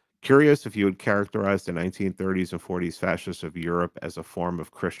Rumble. Curious if you would characterize the 1930s and 40s fascists of Europe as a form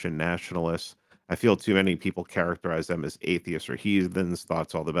of Christian nationalists. I feel too many people characterize them as atheists or heathens.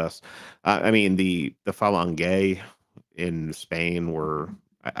 Thoughts, all the best. I mean, the Falange in Spain were,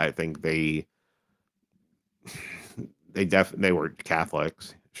 I think they they were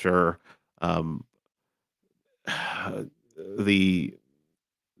Catholics, sure. Um, the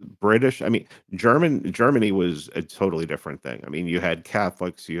British, I mean, Germany was a totally different thing. I mean, you had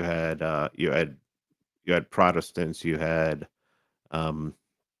Catholics, you had Protestants, you had, um,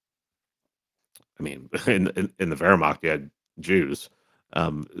 I mean, in the Wehrmacht, you had Jews,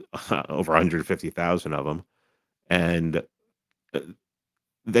 um, over 150,000 of them, and uh,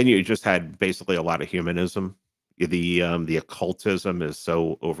 then you just had basically a lot of humanism. The occultism is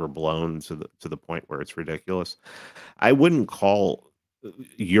so overblown to the point where it's ridiculous. I wouldn't call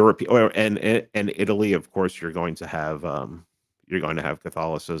Europe or and Italy, of course, you're going to have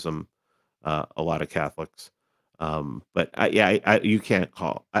Catholicism, a lot of Catholics. But you can't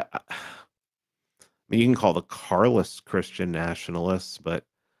call. I mean, you can call the Carlists Christian nationalists, but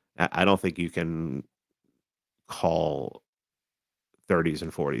I don't think you can call 30s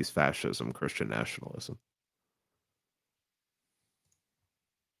and 40s fascism Christian nationalism.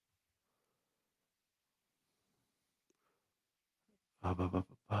 Ba, ba, ba,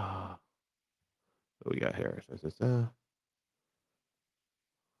 ba, ba. What we got here?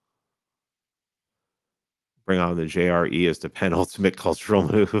 Bring on the JRE as the penultimate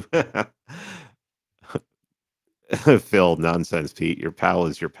cultural move. Phil, nonsense, Pete. Your pal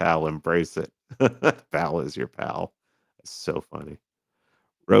is your pal. Embrace it. Pal is your pal. It's so funny.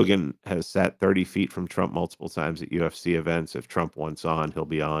 Rogan has sat 30 feet from Trump multiple times at UFC events. If Trump wants on, he'll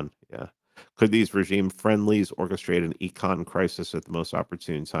be on. Yeah. Could these regime friendlies orchestrate an econ crisis at the most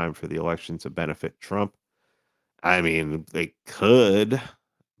opportune time for the election to benefit Trump? I mean, they could,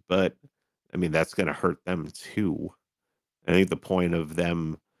 but I mean, that's going to hurt them too. I think the point of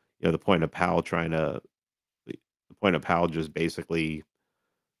them, the point of Powell the point of Powell just basically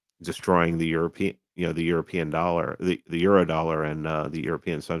destroying the European dollar, the euro dollar, and the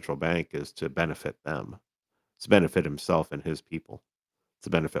European Central Bank is to benefit them. To benefit himself and his people. To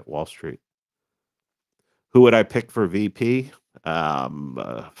benefit Wall Street. Who would I pick for VP?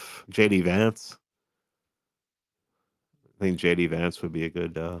 JD Vance. I think JD Vance would be a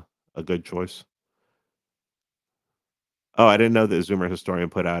good choice. Oh, I didn't know that Zoomer Historian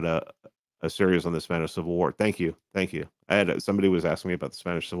put out a series on the Spanish Civil War. Thank you, thank you. I had somebody was asking me about the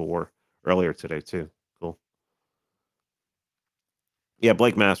Spanish Civil War earlier today too. Cool. Yeah,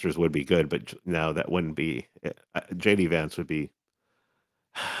 Blake Masters would be good, but no, that wouldn't be. JD Vance would be.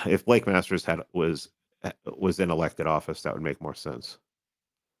 If Blake Masters was in elected office, that would make more sense.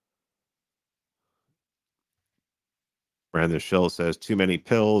 Brandon Schill says, too many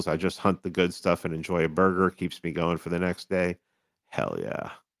pills. I just hunt the good stuff and enjoy a burger. Keeps me going for the next day. Hell yeah.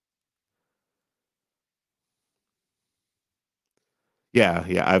 Yeah,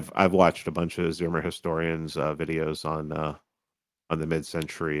 yeah. I've watched a bunch of Zoomer historians videos on the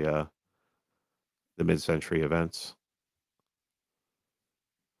mid-century events.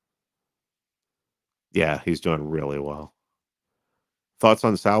 Yeah, he's doing really well. Thoughts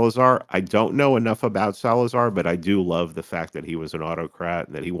on Salazar? I don't know enough about Salazar, but I do love the fact that he was an autocrat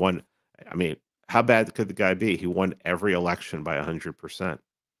and that he won. I mean, how bad could the guy be? He won every election by 100%.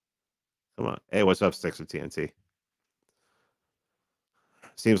 Come on. Hey, what's up, Sticks of TNT?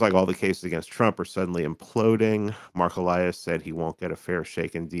 Seems like all the cases against Trump are suddenly imploding. Mark Elias said he won't get a fair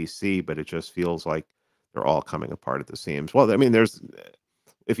shake in D.C., but it just feels like they're all coming apart at the seams. Well, I mean,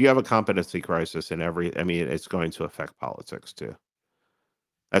 if you have a competency crisis I mean, it's going to affect politics too.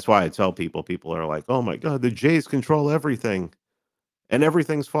 That's why I tell people are like, oh my God, the Jays control everything and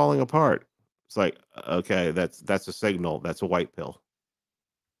everything's falling apart. It's like, okay, that's a signal. That's a white pill.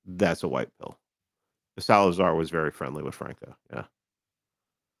 That's a white pill. Salazar was very friendly with Franco. Yeah.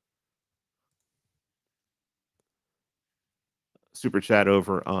 Super chat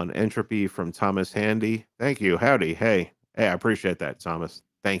over on Entropy from Thomas Handy. Thank you. Howdy. Hey, I appreciate that, Thomas.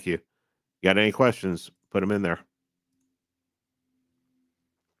 Thank you. Got any questions? Put them in there.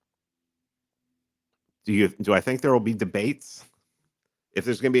 Do I think there will be debates? If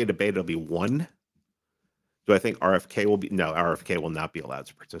there's going to be a debate, it'll be one. Do I think RFK will be? No, RFK will not be allowed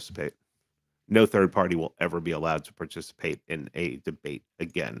to participate. No third party will ever be allowed to participate in a debate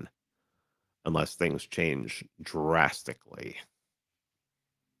again unless things change drastically.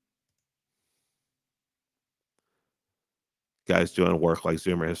 Guys doing work like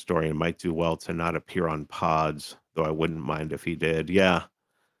Zoomer Historian might do well to not appear on pods, though I wouldn't mind if he did. Yeah.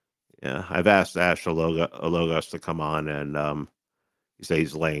 Yeah. I've asked Ash Alogos to come on, and he says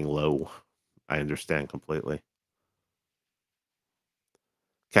he's laying low. I understand completely.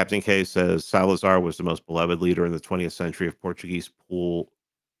 Captain K says Salazar was the most beloved leader in the 20th century of Portuguese pools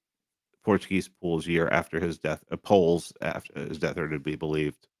year after his death. Polls after his death are to be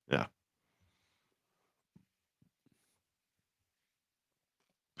believed. Yeah.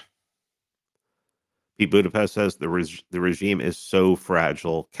 Pete Budapest says the regime is so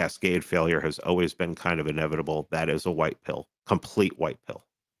fragile. Cascade failure has always been kind of inevitable. That is a white pill, complete white pill.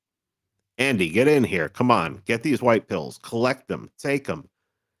 Andy, get in here. Come on, get these white pills, collect them, take them.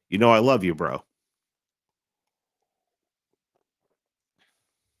 You know I love you, bro.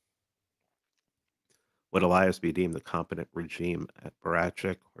 Would Elias be deemed the competent regime at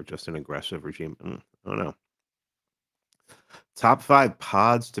Barachik or just an aggressive regime? I don't know. Top 5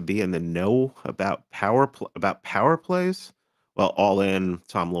 pods to be in the know about power plays? Well, All In,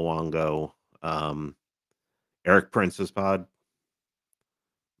 Tom Luongo, Eric Prince's pod.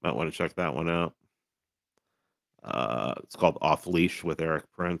 Might want to check that one out. It's called Off Leash with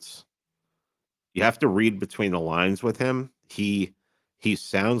Eric Prince. You have to read between the lines with him. He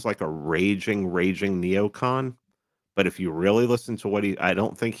sounds like a raging neocon, but if you really listen to what I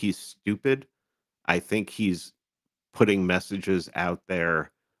don't think he's stupid. I think he's putting messages out there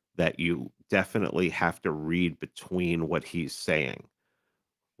that you definitely have to read between what he's saying.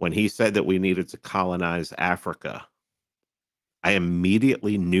 When he said that we needed to colonize Africa, I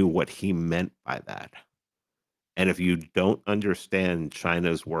immediately knew what he meant by that. And if you don't understand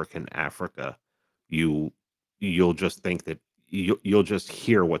China's work in Africa, you you'll just think that you'll just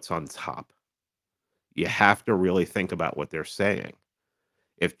hear what's on top. You have to really think about what they're saying.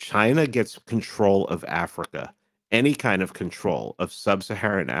 If China gets control of Africa, any kind of control of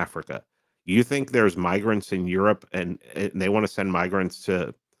sub-Saharan Africa, you think there's migrants in Europe and they want to send migrants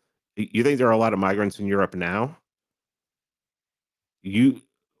to you think there are a lot of migrants in Europe now? You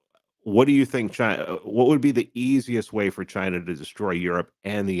what do you think China what would be the easiest way for China to destroy Europe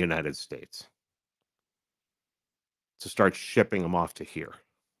and the United States? To start shipping them off to here.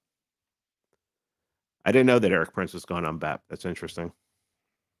 I didn't know that Eric Prince was gone on BAP. That's interesting.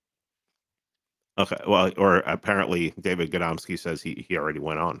 Okay, well, or apparently David Godomsky says he already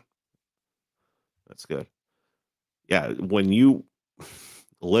went on. That's good. Yeah, when you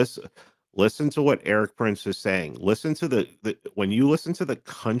listen listen to what Eric Prince is saying. Listen to the when you listen to the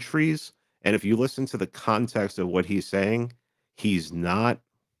countries and if you listen to the context of what he's saying, he's not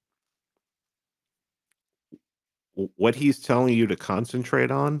what he's telling you to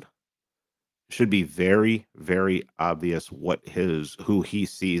concentrate on should be very, very obvious what his who he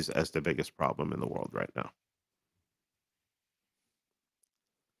sees as the biggest problem in the world right now.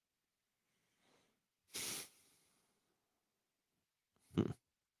 Hmm.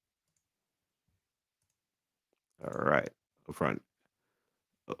 All right. Over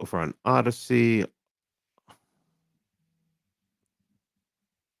on Odyssey,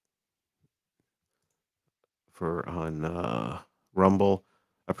 for on Rumble.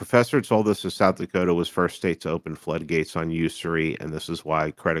 A professor told us that South Dakota was first state to open floodgates on usury, and this is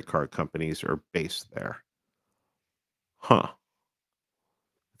why credit card companies are based there. Huh. I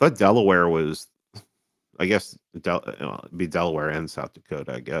thought Delaware was, I guess, it'd be Delaware and South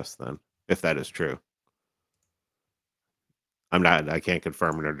Dakota, I guess, then, if that is true. I can't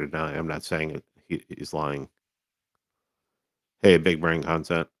confirm it or deny. I'm not saying he's lying. Hey, big brain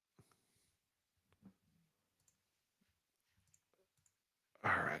content.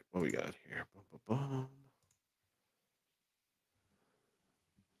 All right, what we got here? Boom, boom, boom.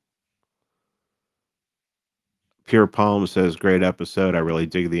 Pure Palm says, "Great episode. I really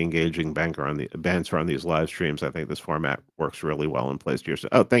dig the engaging banter on these live streams. I think this format works really well and plays to your."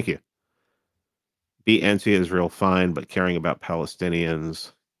 Oh, thank you. Be anti-Israel, fine, but caring about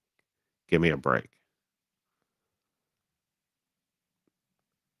Palestinians, give me a break.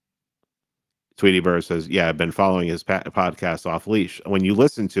 Tweety Bird says, "Yeah, I've been following his podcast off leash. When you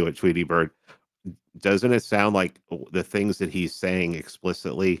listen to it, Tweety Bird, doesn't it sound like the things that he's saying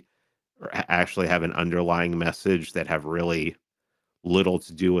explicitly actually have an underlying message that have really little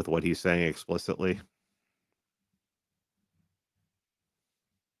to do with what he's saying explicitly?"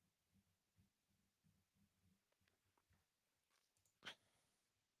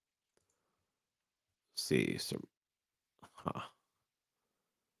 Let's see some. Huh.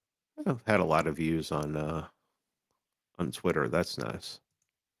 I've had a lot of views on Twitter. That's nice.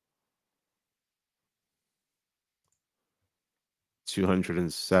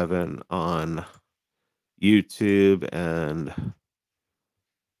 207 on YouTube, and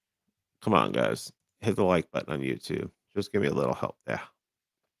come on, guys, hit the like button on YouTube. Just give me a little help there.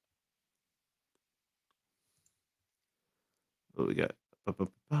 What we got?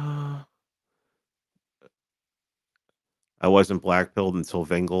 Ba-ba-ba. I wasn't blackpilled until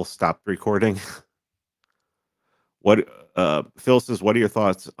Vingle stopped recording. What Phil says, what are your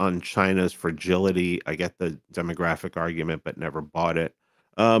thoughts on China's fragility? I get the demographic argument, but never bought it.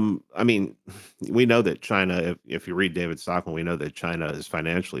 I mean, we know that China, if you read David Stockman, we know that China has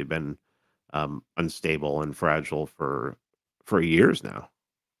financially been unstable and fragile for years now.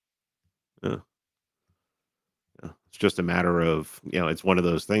 Yeah, yeah. It's just a matter of, it's one of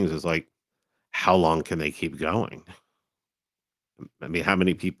those things. It's like, how long can they keep going? I mean, how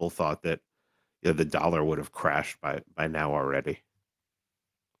many people thought that the dollar would have crashed by now already?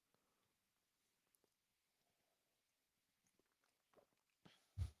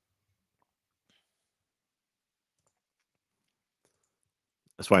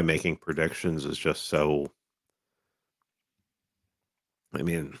 That's why making predictions is just so. I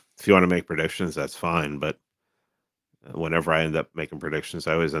mean, if you want to make predictions, that's fine. But whenever I end up making predictions,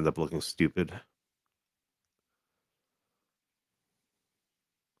 I always end up looking stupid.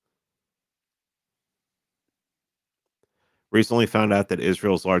 Recently found out that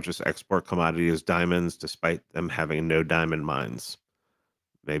Israel's largest export commodity is diamonds, despite them having no diamond mines.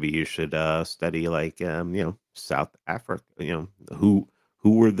 Maybe you should study like South Africa. Who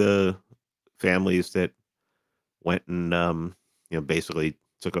were the families that went and basically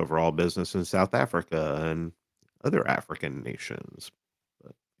took over all business in South Africa and other African nations.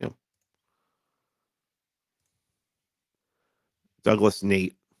 But, Douglas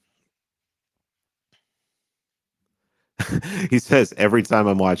Nate. He says, every time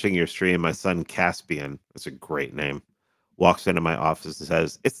I'm watching your stream, my son Caspian, that's a great name, walks into my office and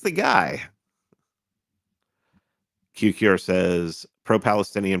says, "It's the guy." QQR says,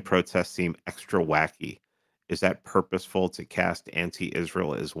 pro-Palestinian protests seem extra wacky. Is that purposeful to cast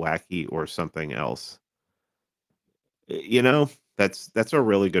anti-Israel as wacky or something else? You know, that's a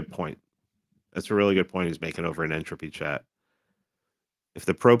really good point. That's a really good point he's making over in Entropy chat. If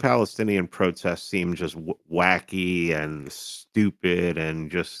the pro-Palestinian protests seem just wacky and stupid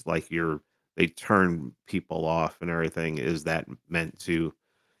and just like they turn people off and everything, is that meant to,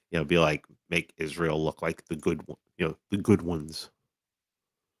 be like make Israel look like the good, the good ones?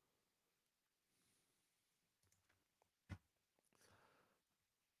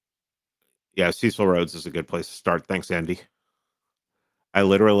 Yeah, Cecil Rhodes is a good place to start. Thanks, Andy. I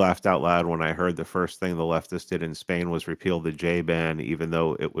literally laughed out loud when I heard the first thing the leftists did in Spain was repeal the J ban, even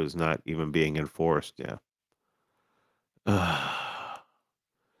though it was not even being enforced. Yeah.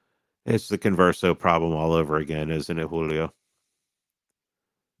 It's the Converso problem all over again, isn't it, Julio?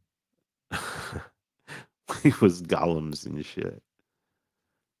 He was golems and shit.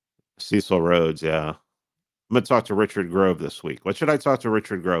 Cecil Rhodes, yeah. I'm gonna talk to Richard Grove this week. What should I talk to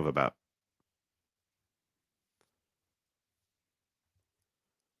Richard Grove about?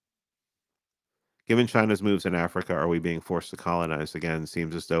 Given China's moves in Africa, are we being forced to colonize again?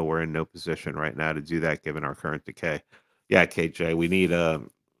 Seems as though we're in no position right now to do that, given our current decay. Yeah, KJ, we need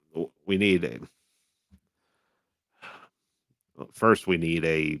first we need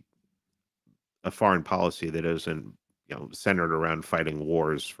a foreign policy that isn't centered around fighting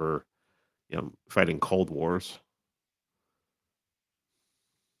wars for fighting cold wars.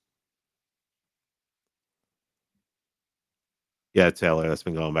 Yeah, Taylor, that's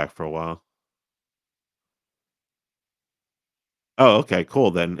been going back for a while. Oh, okay,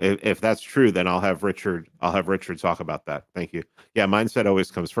 cool. Then if that's true, then I'll have Richard talk about that. Thank you. Yeah, mindset always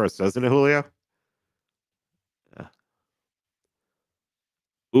comes first, doesn't it, Julio? Yeah.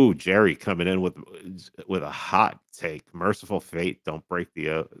 Ooh, Jerry coming in with a hot take. Merciful Fate, don't break the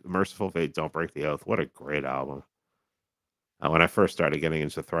oath. What a great album. When I first started getting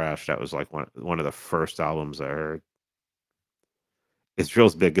into thrash, that was like one of the first albums I heard.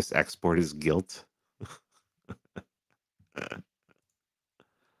 Israel's biggest export is guilt.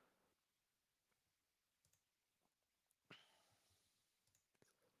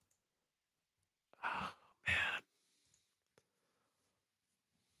 Oh, man.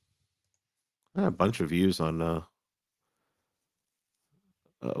 A bunch of views on oh,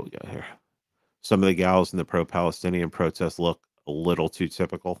 we got here. Some of the gals in the pro-Palestinian protests look a little too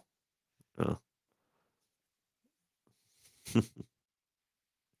typical. Uh,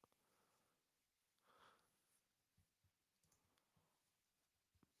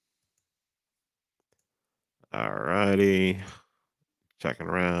 all righty. Checking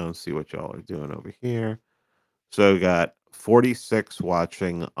around, see what y'all are doing over here. So we got 46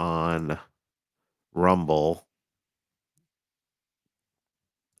 watching on Rumble,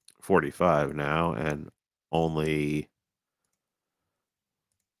 45 now, and only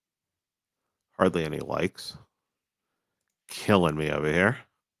hardly any likes. Killing me over here.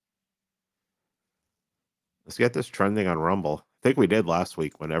 Let's get this trending on Rumble. I think we did last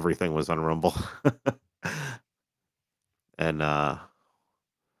week when everything was on Rumble. And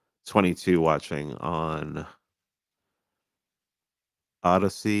 22 watching on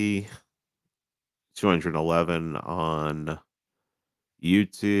Odyssey, 211 on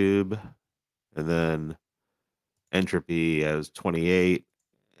YouTube, and then Entropy has 28,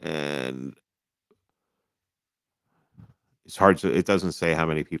 and it's hard to. It doesn't say how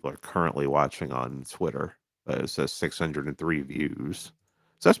many people are currently watching on Twitter, but it says 603 views,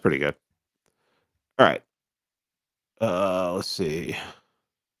 so that's pretty good. All right, let's see.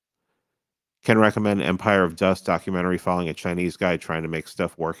 Can recommend Empire of Dust documentary following a Chinese guy trying to make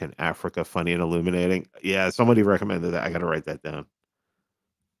stuff work in Africa funny and illuminating. Yeah, somebody recommended that. I got to write that down.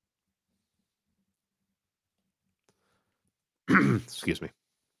 Excuse me.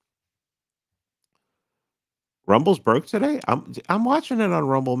 Rumble's broke today. I'm watching it on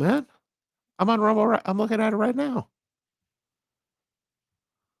Rumble, man. I'm on Rumble. I'm looking at it right now.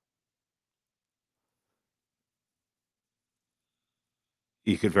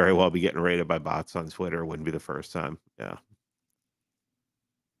 You could very well be getting raided by bots on Twitter. Wouldn't be the first time. Yeah,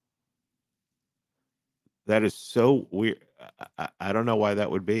 that is so weird. I don't know why that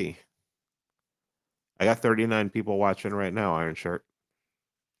would be. I got 39 people watching right now. Iron Shirt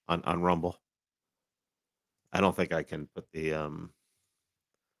on Rumble. I don't think I can put the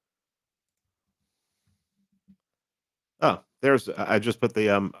Oh, there's. I just put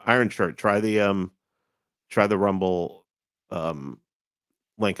the Iron Shirt. Try the Rumble um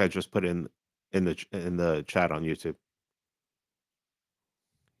link I just put in the chat on YouTube.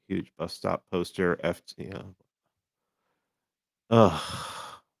 Huge bus stop poster. Yeah. Ugh,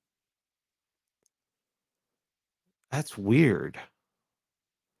 that's weird.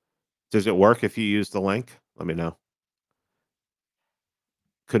 Does it work if you use the link? Let me know.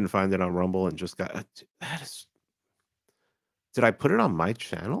 Couldn't find it on Rumble and just got that is. Did I put it on my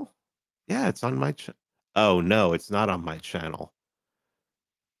channel? Yeah, it's on my channel. Oh no, it's not on my channel.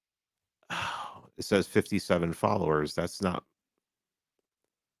 Oh, it says 57 followers. That's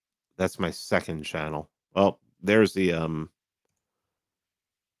my second channel. Well, there's the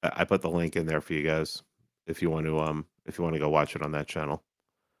I put the link in there for you guys if you want to go watch it on that channel.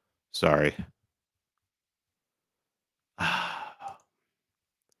 Sorry.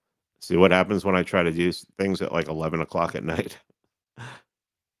 See what happens when I try to do things at like 11 o'clock at night.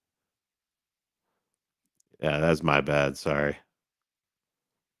 Yeah, that's my bad. Sorry.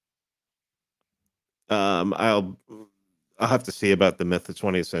 Um, I'll I'll have to see about the myth of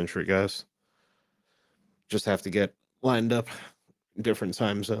 20th century, guys. Just have to get lined up different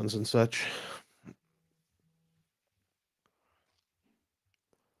time zones and such.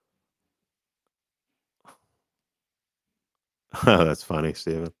 Oh, that's funny,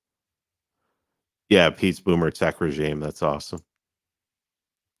 Steven. Yeah, Pete's boomer tech regime. That's awesome.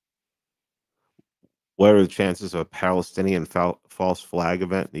 What are the chances of a Palestinian false flag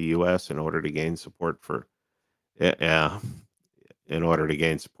event in the U.S. in order to gain support for? Yeah, in order to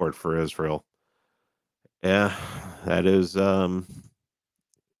gain support for Israel. Yeah, that is. Yeah,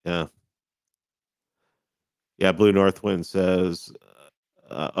 yeah. Blue Northwind says.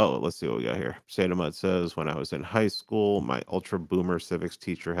 Oh, let's see what we got here. Sadamut says, when I was in high school, my ultra boomer civics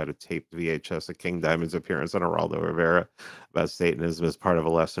teacher had a taped VHS of King Diamond's appearance on Geraldo Rivera about Satanism as part of a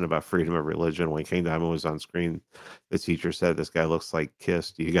lesson about freedom of religion. When King Diamond was on screen, the teacher said, "This guy looks like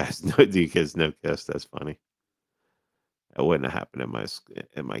Kiss. Do you guys know? Do you kids know Kiss?" That's funny. That wouldn't have happened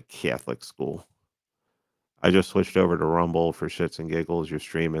in my Catholic school. I just switched over to Rumble for shits and giggles. Your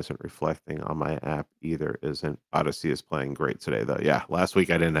stream isn't reflecting on my app either, isn't. Odyssey is playing great today, though. Yeah, last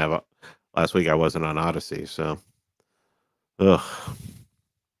week I didn't have a. Last week I wasn't on Odyssey, so. Ugh.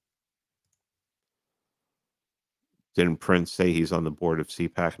 Didn't Prince say he's on the board of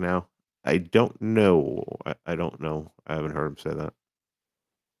CPAC now? I don't know. I don't know. I haven't heard him say that.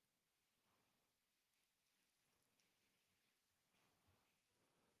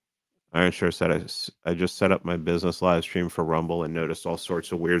 Iron sure said I just set up my business live stream for Rumble and noticed all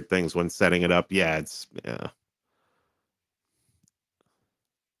sorts of weird things when setting it up. Yeah, it's yeah.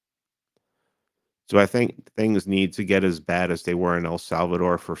 So I think things need to get as bad as they were in El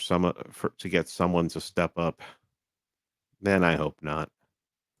Salvador for to get someone to step up. Man, I hope not.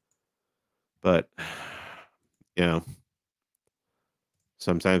 But you know,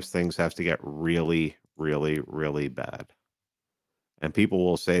 sometimes things have to get really, really, really bad. And people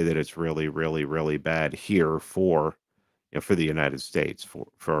will say that it's really, really, really bad here for for the United States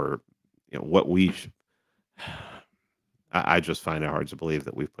for what I just find it hard to believe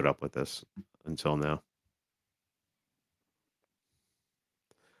that we've put up with this until now.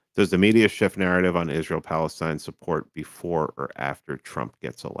 Does the media shift narrative on Israel Palestine support before or after Trump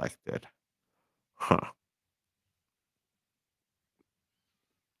gets elected? Huh.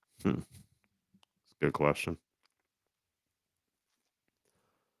 Hmm. Good question.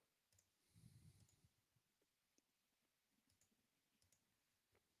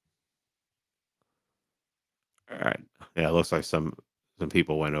 Alright. Yeah, it looks like some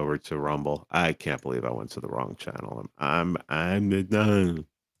people went over to Rumble. I can't believe I went to the wrong channel. I'm done.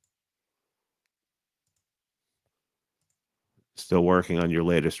 Still working on your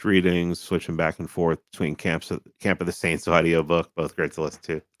latest readings, switching back and forth between Camp of the Saints audiobook, both great to listen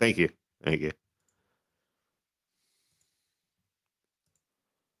to. Thank you. Thank you.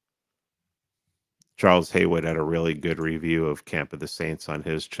 Charles Haywood had a really good review of Camp of the Saints on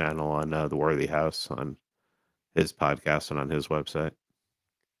his channel on, The Worthy House on his podcast and on his website.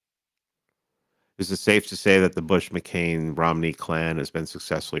 Is it safe to say that the Bush-McCain-Romney clan has been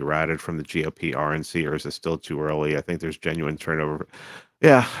successfully routed from the GOP RNC, or is it still too early? I think there's genuine turnover.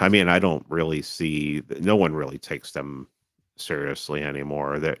 Yeah, I mean, I don't really see no one really takes them seriously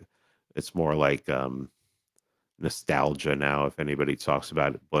anymore. That it's more like nostalgia now. If anybody talks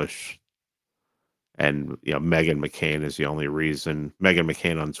about Bush and Meghan McCain is the only reason. Meghan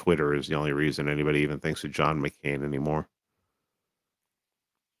McCain on Twitter is the only reason anybody even thinks of John McCain anymore.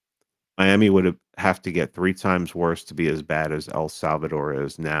 Miami would have to get 3 times worse to be as bad as El Salvador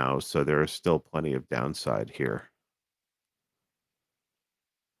is now, so there is still plenty of downside here.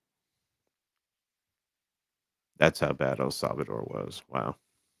 That's how bad El Salvador was. Wow.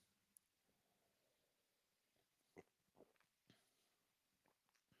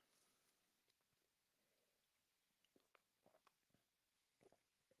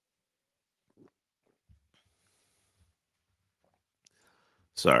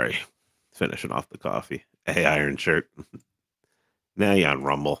 Sorry. Finishing off the coffee. Hey, Iron Shirt. Now you on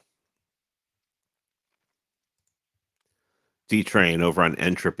Rumble. D-Train over on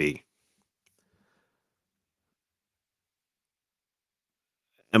Entropy.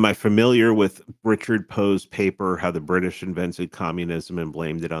 Am I familiar with Richard Poe's paper, How the British Invented Communism and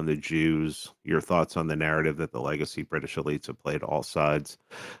Blamed It on the Jews? Your thoughts on the narrative that the legacy British elites have played all sides?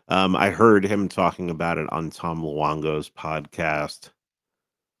 I heard him talking about it on Tom Luongo's podcast.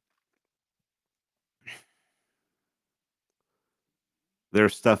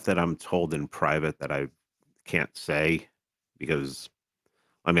 There's stuff that I'm told in private that I can't say because,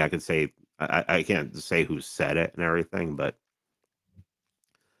 I mean, I could say, I can't say who said it and everything, but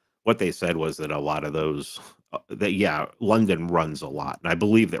what they said was that a lot of those that yeah, London runs a lot, and I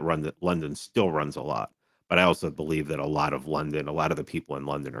believe that London still runs a lot, but I also believe that a lot of the people in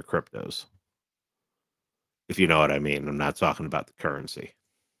London are cryptos. If you know what I mean, I'm not talking about the currency.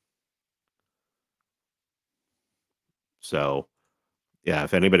 So yeah,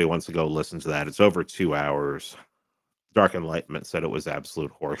 if anybody wants to go listen to that, it's over 2 hours. Dark Enlightenment said it was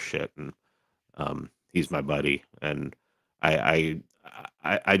absolute horseshit, and he's my buddy, and I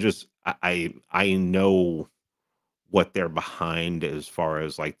just I know what they're behind as far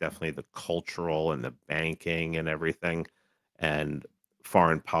as, like, definitely the cultural and the banking and everything, and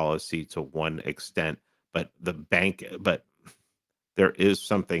foreign policy to one extent, but there is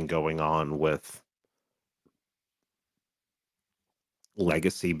something going on with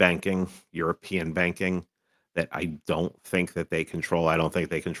legacy banking, European banking, that I don't think that they control. I don't think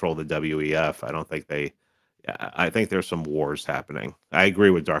they control the WEF. I don't think they I think there's some wars happening. I agree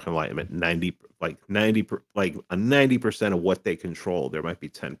with Dark Enlightenment. 90% of what they control, there might be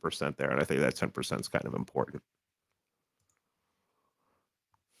 10% there, and I think that 10% is kind of important.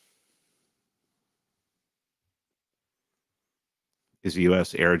 Is the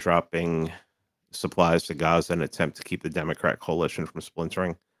U.S. airdropping supplies to Gaza in an attempt to keep the Democrat coalition from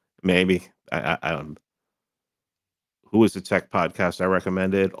splintering? Maybe. Who was the tech podcast I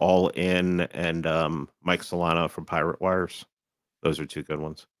recommended? All In and Mike Solana from Pirate Wires. Those are two good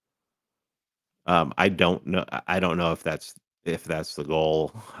ones. I don't know. I don't know if that's the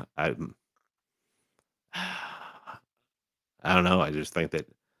goal. I I don't know. I just think that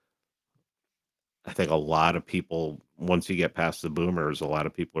I think a lot of people, once you get past the boomers, a lot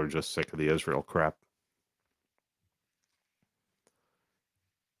of people are just sick of the Israel crap.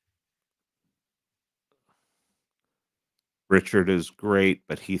 Richard is great,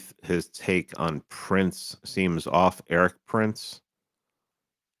 but his take on Prince seems off. Eric Prince,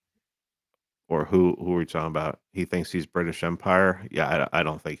 or who are we talking about? He thinks he's British Empire. Yeah, I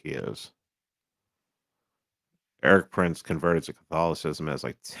don't think he is. Eric Prince converted to Catholicism, has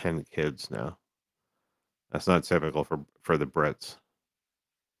like 10 kids now. That's not typical for the Brits.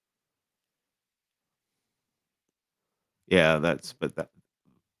 Yeah,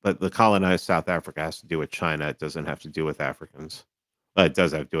 but the colonized South Africa has to do with China. It doesn't have to do with Africans. Well, it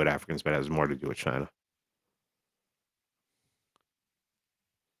does have to do with Africans, but it has more to do with China.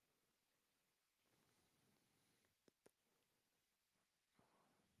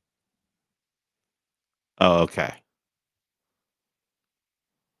 Oh, okay.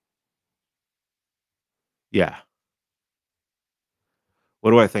 Yeah.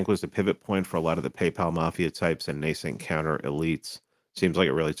 What do I think was the pivot point for a lot of the PayPal mafia types and nascent counter elites? Seems like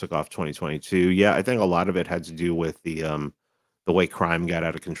it really took off 2022. Yeah, I think a lot of it had to do with the way crime got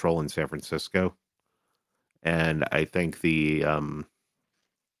out of control in San Francisco, and I think mm,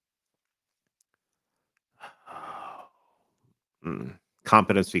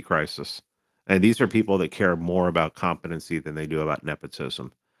 competency crisis. And these are people that care more about competency than they do about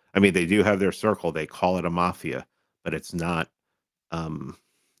nepotism. I mean, they do have their circle. They call it a mafia, but um,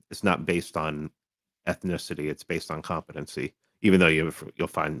 it's not based on ethnicity. It's based on competency. Even though you'll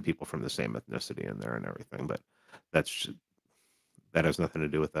find people from the same ethnicity in there and everything, but that's that has nothing to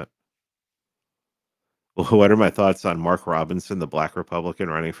do with that. Well, what are my thoughts on Mark Robinson, the Black Republican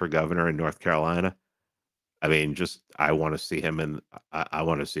running for governor in North Carolina? I mean, just I want to see him in. I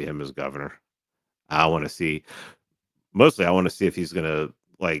want to see him as governor. I want to see mostly. I want to see if he's gonna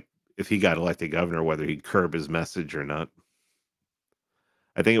like if he got elected governor, whether he'd curb his message or not.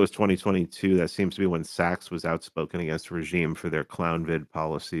 I think it was 2022. That seems to be when Sachs was outspoken against the regime for their clown vid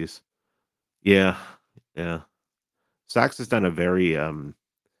policies. Yeah, yeah. Sachs has done a very when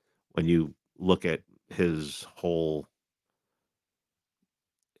you look at his whole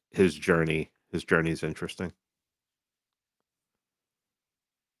his journey is interesting.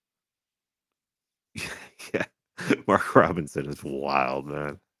 Yeah. Mark Robinson is wild,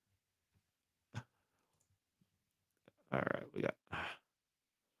 man. All right, we got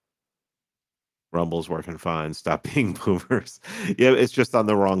Rumble's working fine. Stop being boomers. Yeah, it's just on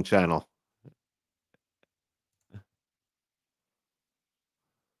the wrong channel.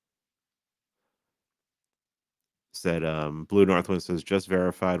 Said Blue Northwind says just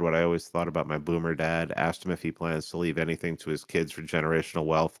verified what I always thought about my boomer dad. Asked him if he plans to leave anything to his kids for generational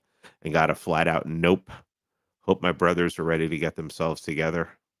wealth and got a flat out nope. Hope my brothers are ready to get themselves together.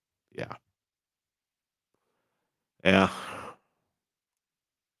 Yeah. Yeah.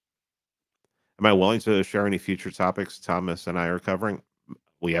 Am I willing to share any future topics Thomas and I are covering?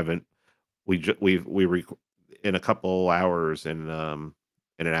 We haven't. We in a couple hours in an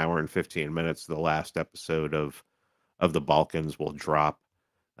hour and 15 minutes. The last episode of the Balkans will drop.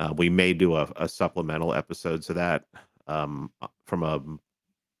 We may do a supplemental episode to that from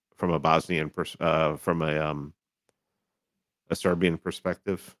a Bosnian from a Serbian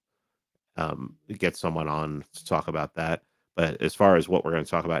perspective. Get someone on to talk about that. But as far as what we're going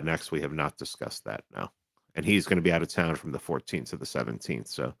to talk about next, we have not discussed that now. And he's going to be out of town from the 14th to the 17th.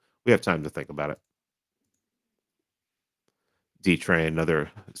 So we have time to think about it. D Train,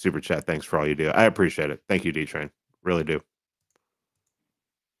 another super chat. Thanks for all you do. I appreciate it. Thank you, D Train. Really do.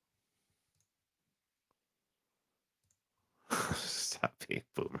 Stop being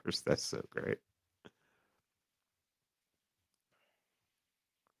boomers. That's so great.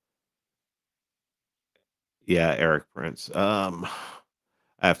 Yeah, Eric Prince. I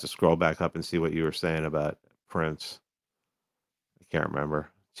have to scroll back up and see what you were saying about Prince. I can't remember.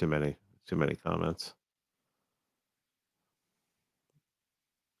 Too many comments.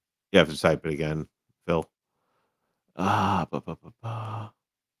 You have to type it again, Phil. Ba, ba, ba, ba.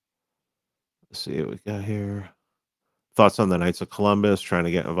 Let's see what we got here. Thoughts on the Knights of Columbus, trying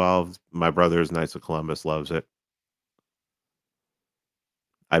to get involved. My brother's Knights of Columbus loves it.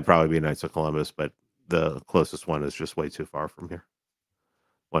 I'd probably be Knights of Columbus, but the closest one is just way too far from here.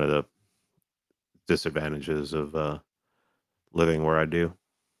 One of the disadvantages of living where I do.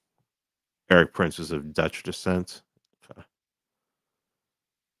 Eric Prince is of Dutch descent. Okay.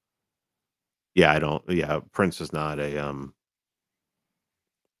 Yeah, I don't. Yeah, Prince is not a.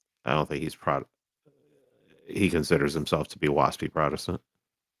 I don't think he's he considers himself to be waspy Protestant.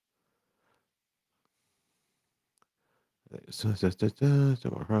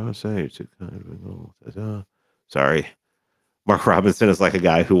 Sorry. Mark Robinson is like a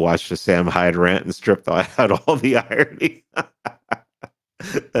guy who watched a Sam Hyde rant and stripped out all the irony.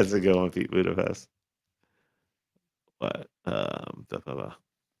 That's a good one, Pete Budapest. But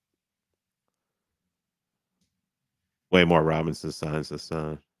way more Robinson signs this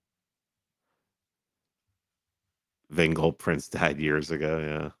time. Vingle Prince died years ago.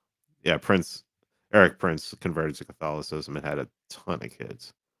 Yeah, yeah. Eric Prince converted to Catholicism and had a ton of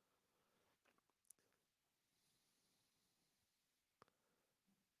kids.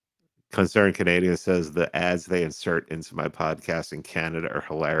 Concerned Canadian says the ads they insert into my podcast in Canada are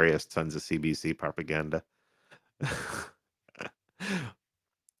hilarious. Tons of CBC propaganda.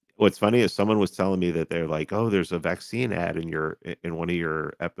 What's funny is someone was telling me that they're like, "Oh, there's a vaccine ad in one of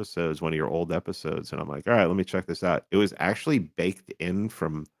your episodes, one of your old episodes," and I'm like, "All right, let me check this out." It was actually baked in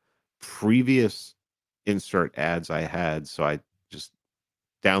from previous insert ads I had, so I just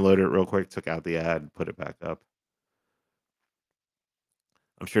Download it real quick, took out the ad, put it back up.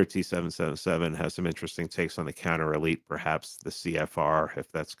 I'm sure T777 has some interesting takes on the counter elite, perhaps the CFR,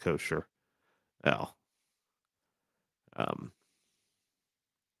 if that's kosher. Well, um,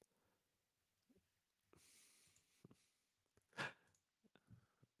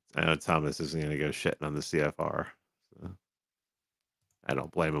 I know Thomas isn't going to go shitting on the CFR. So I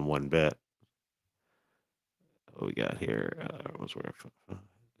don't blame him one bit. What we got here?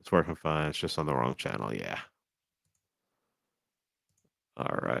 It's working fine. It's just on the wrong channel. Yeah.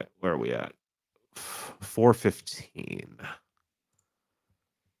 All right. Where are we at? 4:15.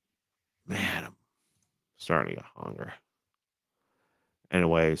 Man, I'm starting to get hunger.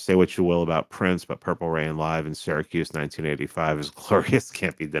 Anyway, say what you will about Prince, but Purple Rain Live in Syracuse 1985 is glorious,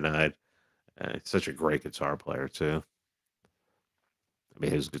 can't be denied. He's such a great guitar player, too. I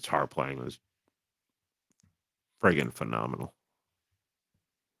mean, his guitar playing was friggin' phenomenal.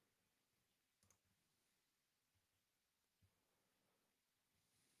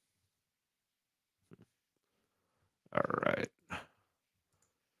 All right.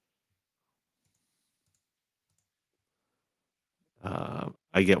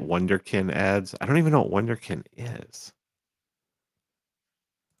 I get Wonderkin ads. I don't even know what Wonderkin is.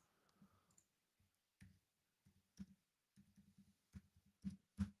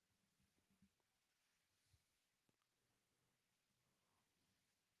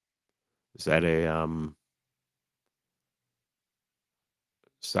 Is that a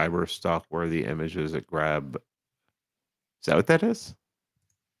cyber stalk worthy images that grab? Is that what that is?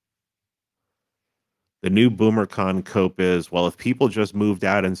 The new BoomerCon cope is, well, if people just moved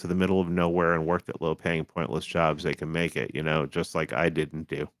out into the middle of nowhere and worked at low paying, pointless jobs, they can make it, just like I didn't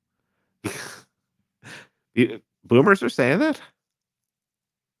do. Boomers are saying that?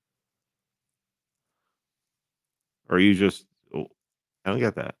 Or you just, oh, I don't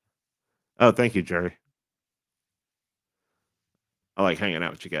get that. Oh, thank you, Jerry. I like hanging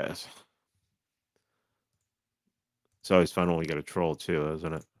out with you guys. It's always fun when we get a troll, too,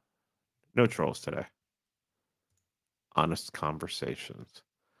 isn't it? No trolls today. Honest conversations.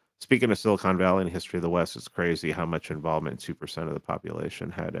 Speaking of Silicon Valley and history of the West, it's crazy how much involvement 2% of the population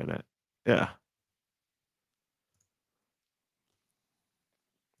had in it. Yeah.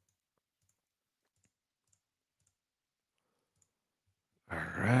 All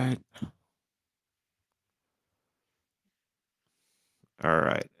right. All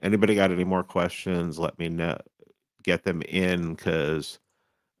right. Anybody got any more questions? Let me know. Get them in because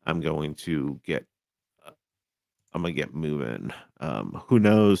I'm going to get moving. Who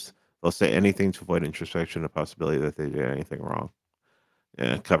knows? They'll say anything to avoid introspection, a possibility that they did anything wrong.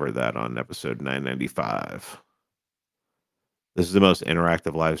 Yeah, covered that on episode 995. This is the most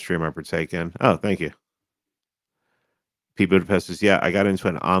interactive live stream I've ever taken. Oh, thank you. P. Budapest says, yeah, I got into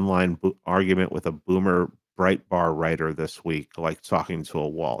an online argument with a boomer Bright Bar writer this week, like talking to a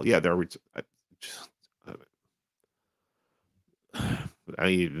wall. Yeah, they're. I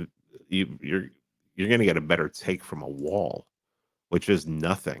mean, you're going to get a better take from a wall, which is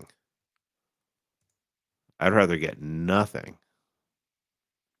nothing. I'd rather get nothing.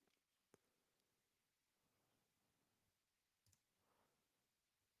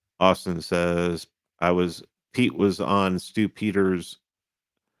 Austin says, Pete was on Stu Peters.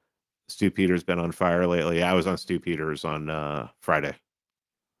 Stu Peters been on fire lately. I was on Stu Peters on Friday.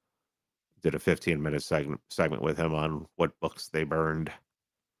 Did a 15-minute segment with him on what books they burned.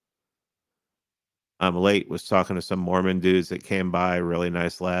 I'm late. Was talking to some Mormon dudes that came by. Really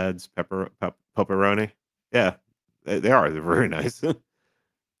nice lads. Pepperoni. Yeah, they are. They're very nice.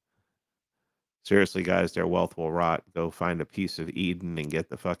 Seriously, guys, their wealth will rot. Go find a piece of Eden and get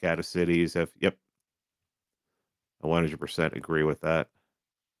the fuck out of cities. Yep, I 100% agree with that.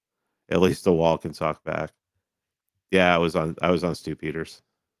 At least the wall can talk back. Yeah, I was on Stu Peters.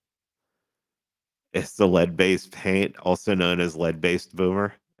 It's the lead-based paint, also known as lead-based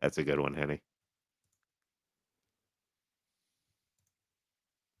boomer. That's a good one, Henny.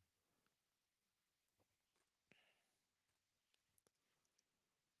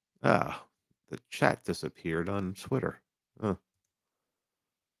 Ah, the chat disappeared on Twitter. Huh.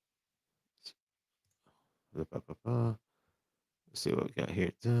 Let's see what we got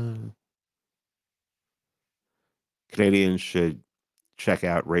here. Canadians should check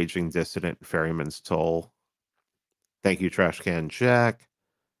out Raging Dissident and Ferryman's Toll. Thank you, Trash Can Jack.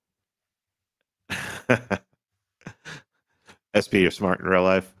 SP, you're smart in real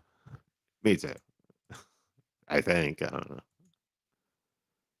life. Me too. I think. I don't know.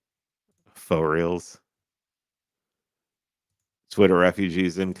 Faux reels. Twitter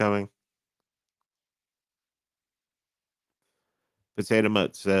refugees incoming. Potato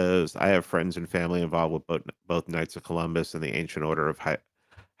Mutt says, I have friends and family involved with both Knights of Columbus and the Ancient Order of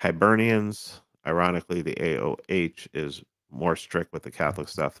Hibernians. Ironically, the AOH is more strict with the Catholic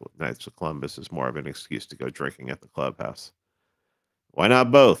stuff. With Knights of Columbus is more of an excuse to go drinking at the clubhouse. Why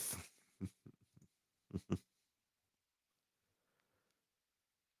not both?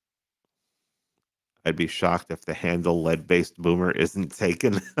 I'd be shocked if the handle lead-based boomer isn't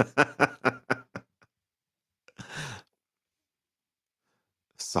taken.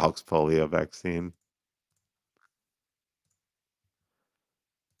 Salk's polio vaccine.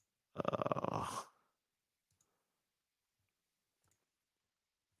 Uh,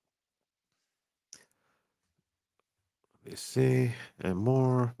 let me see. And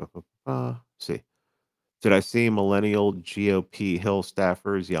more. See. Did I see millennial GOP Hill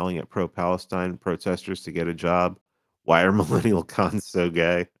staffers yelling at pro-Palestine protesters to get a job? Why are millennial cons so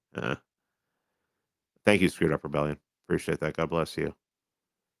gay? Thank you, Screwed Up Rebellion. Appreciate that. God bless you.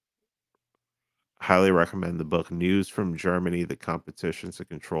 Highly recommend the book News from Germany, The Competitions to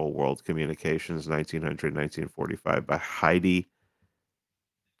Control World Communications, 1900-1945 by Heidi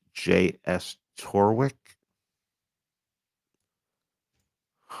J.S. Torwick.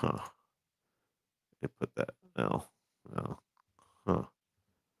 Huh. I put that. No. No. Huh.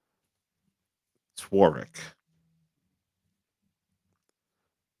 Torwick.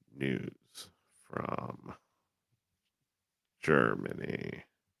 News from Germany.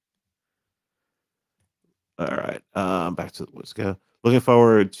 All right. Back to the Woods Go. Looking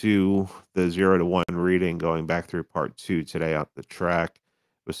forward to the 0 to 1 reading, going back through part 2 today on the track.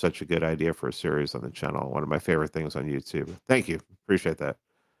 It was such a good idea for a series on the channel. One of my favorite things on YouTube. Thank you. Appreciate that.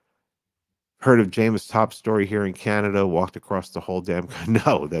 Heard of James' top story here in Canada, walked across the whole damn.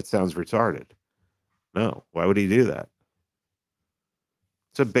 No, that sounds retarded. No, why would he do that?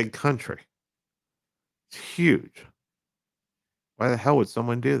 It's a big country. It's huge. Why the hell would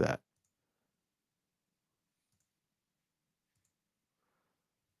someone do that?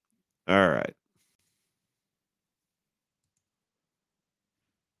 All right.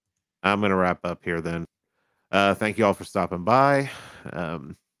 I'm going to wrap up here then. Thank you all for stopping by.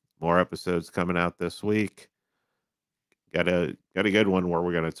 More episodes coming out this week. Got a good one where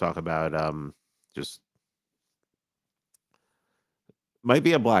we're going to talk about just might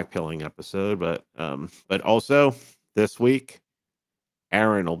be a black pilling episode, but also this week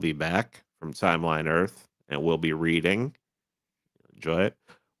Aaron will be back from Timeline Earth and we'll be reading. Enjoy it.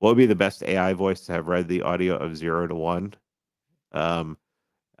 What would be the best AI voice to have read the audio of 0 to 1? Um,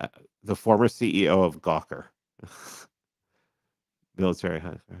 the former CEO of Gawker. Military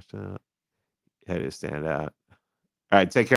had to stand out. All right, take care.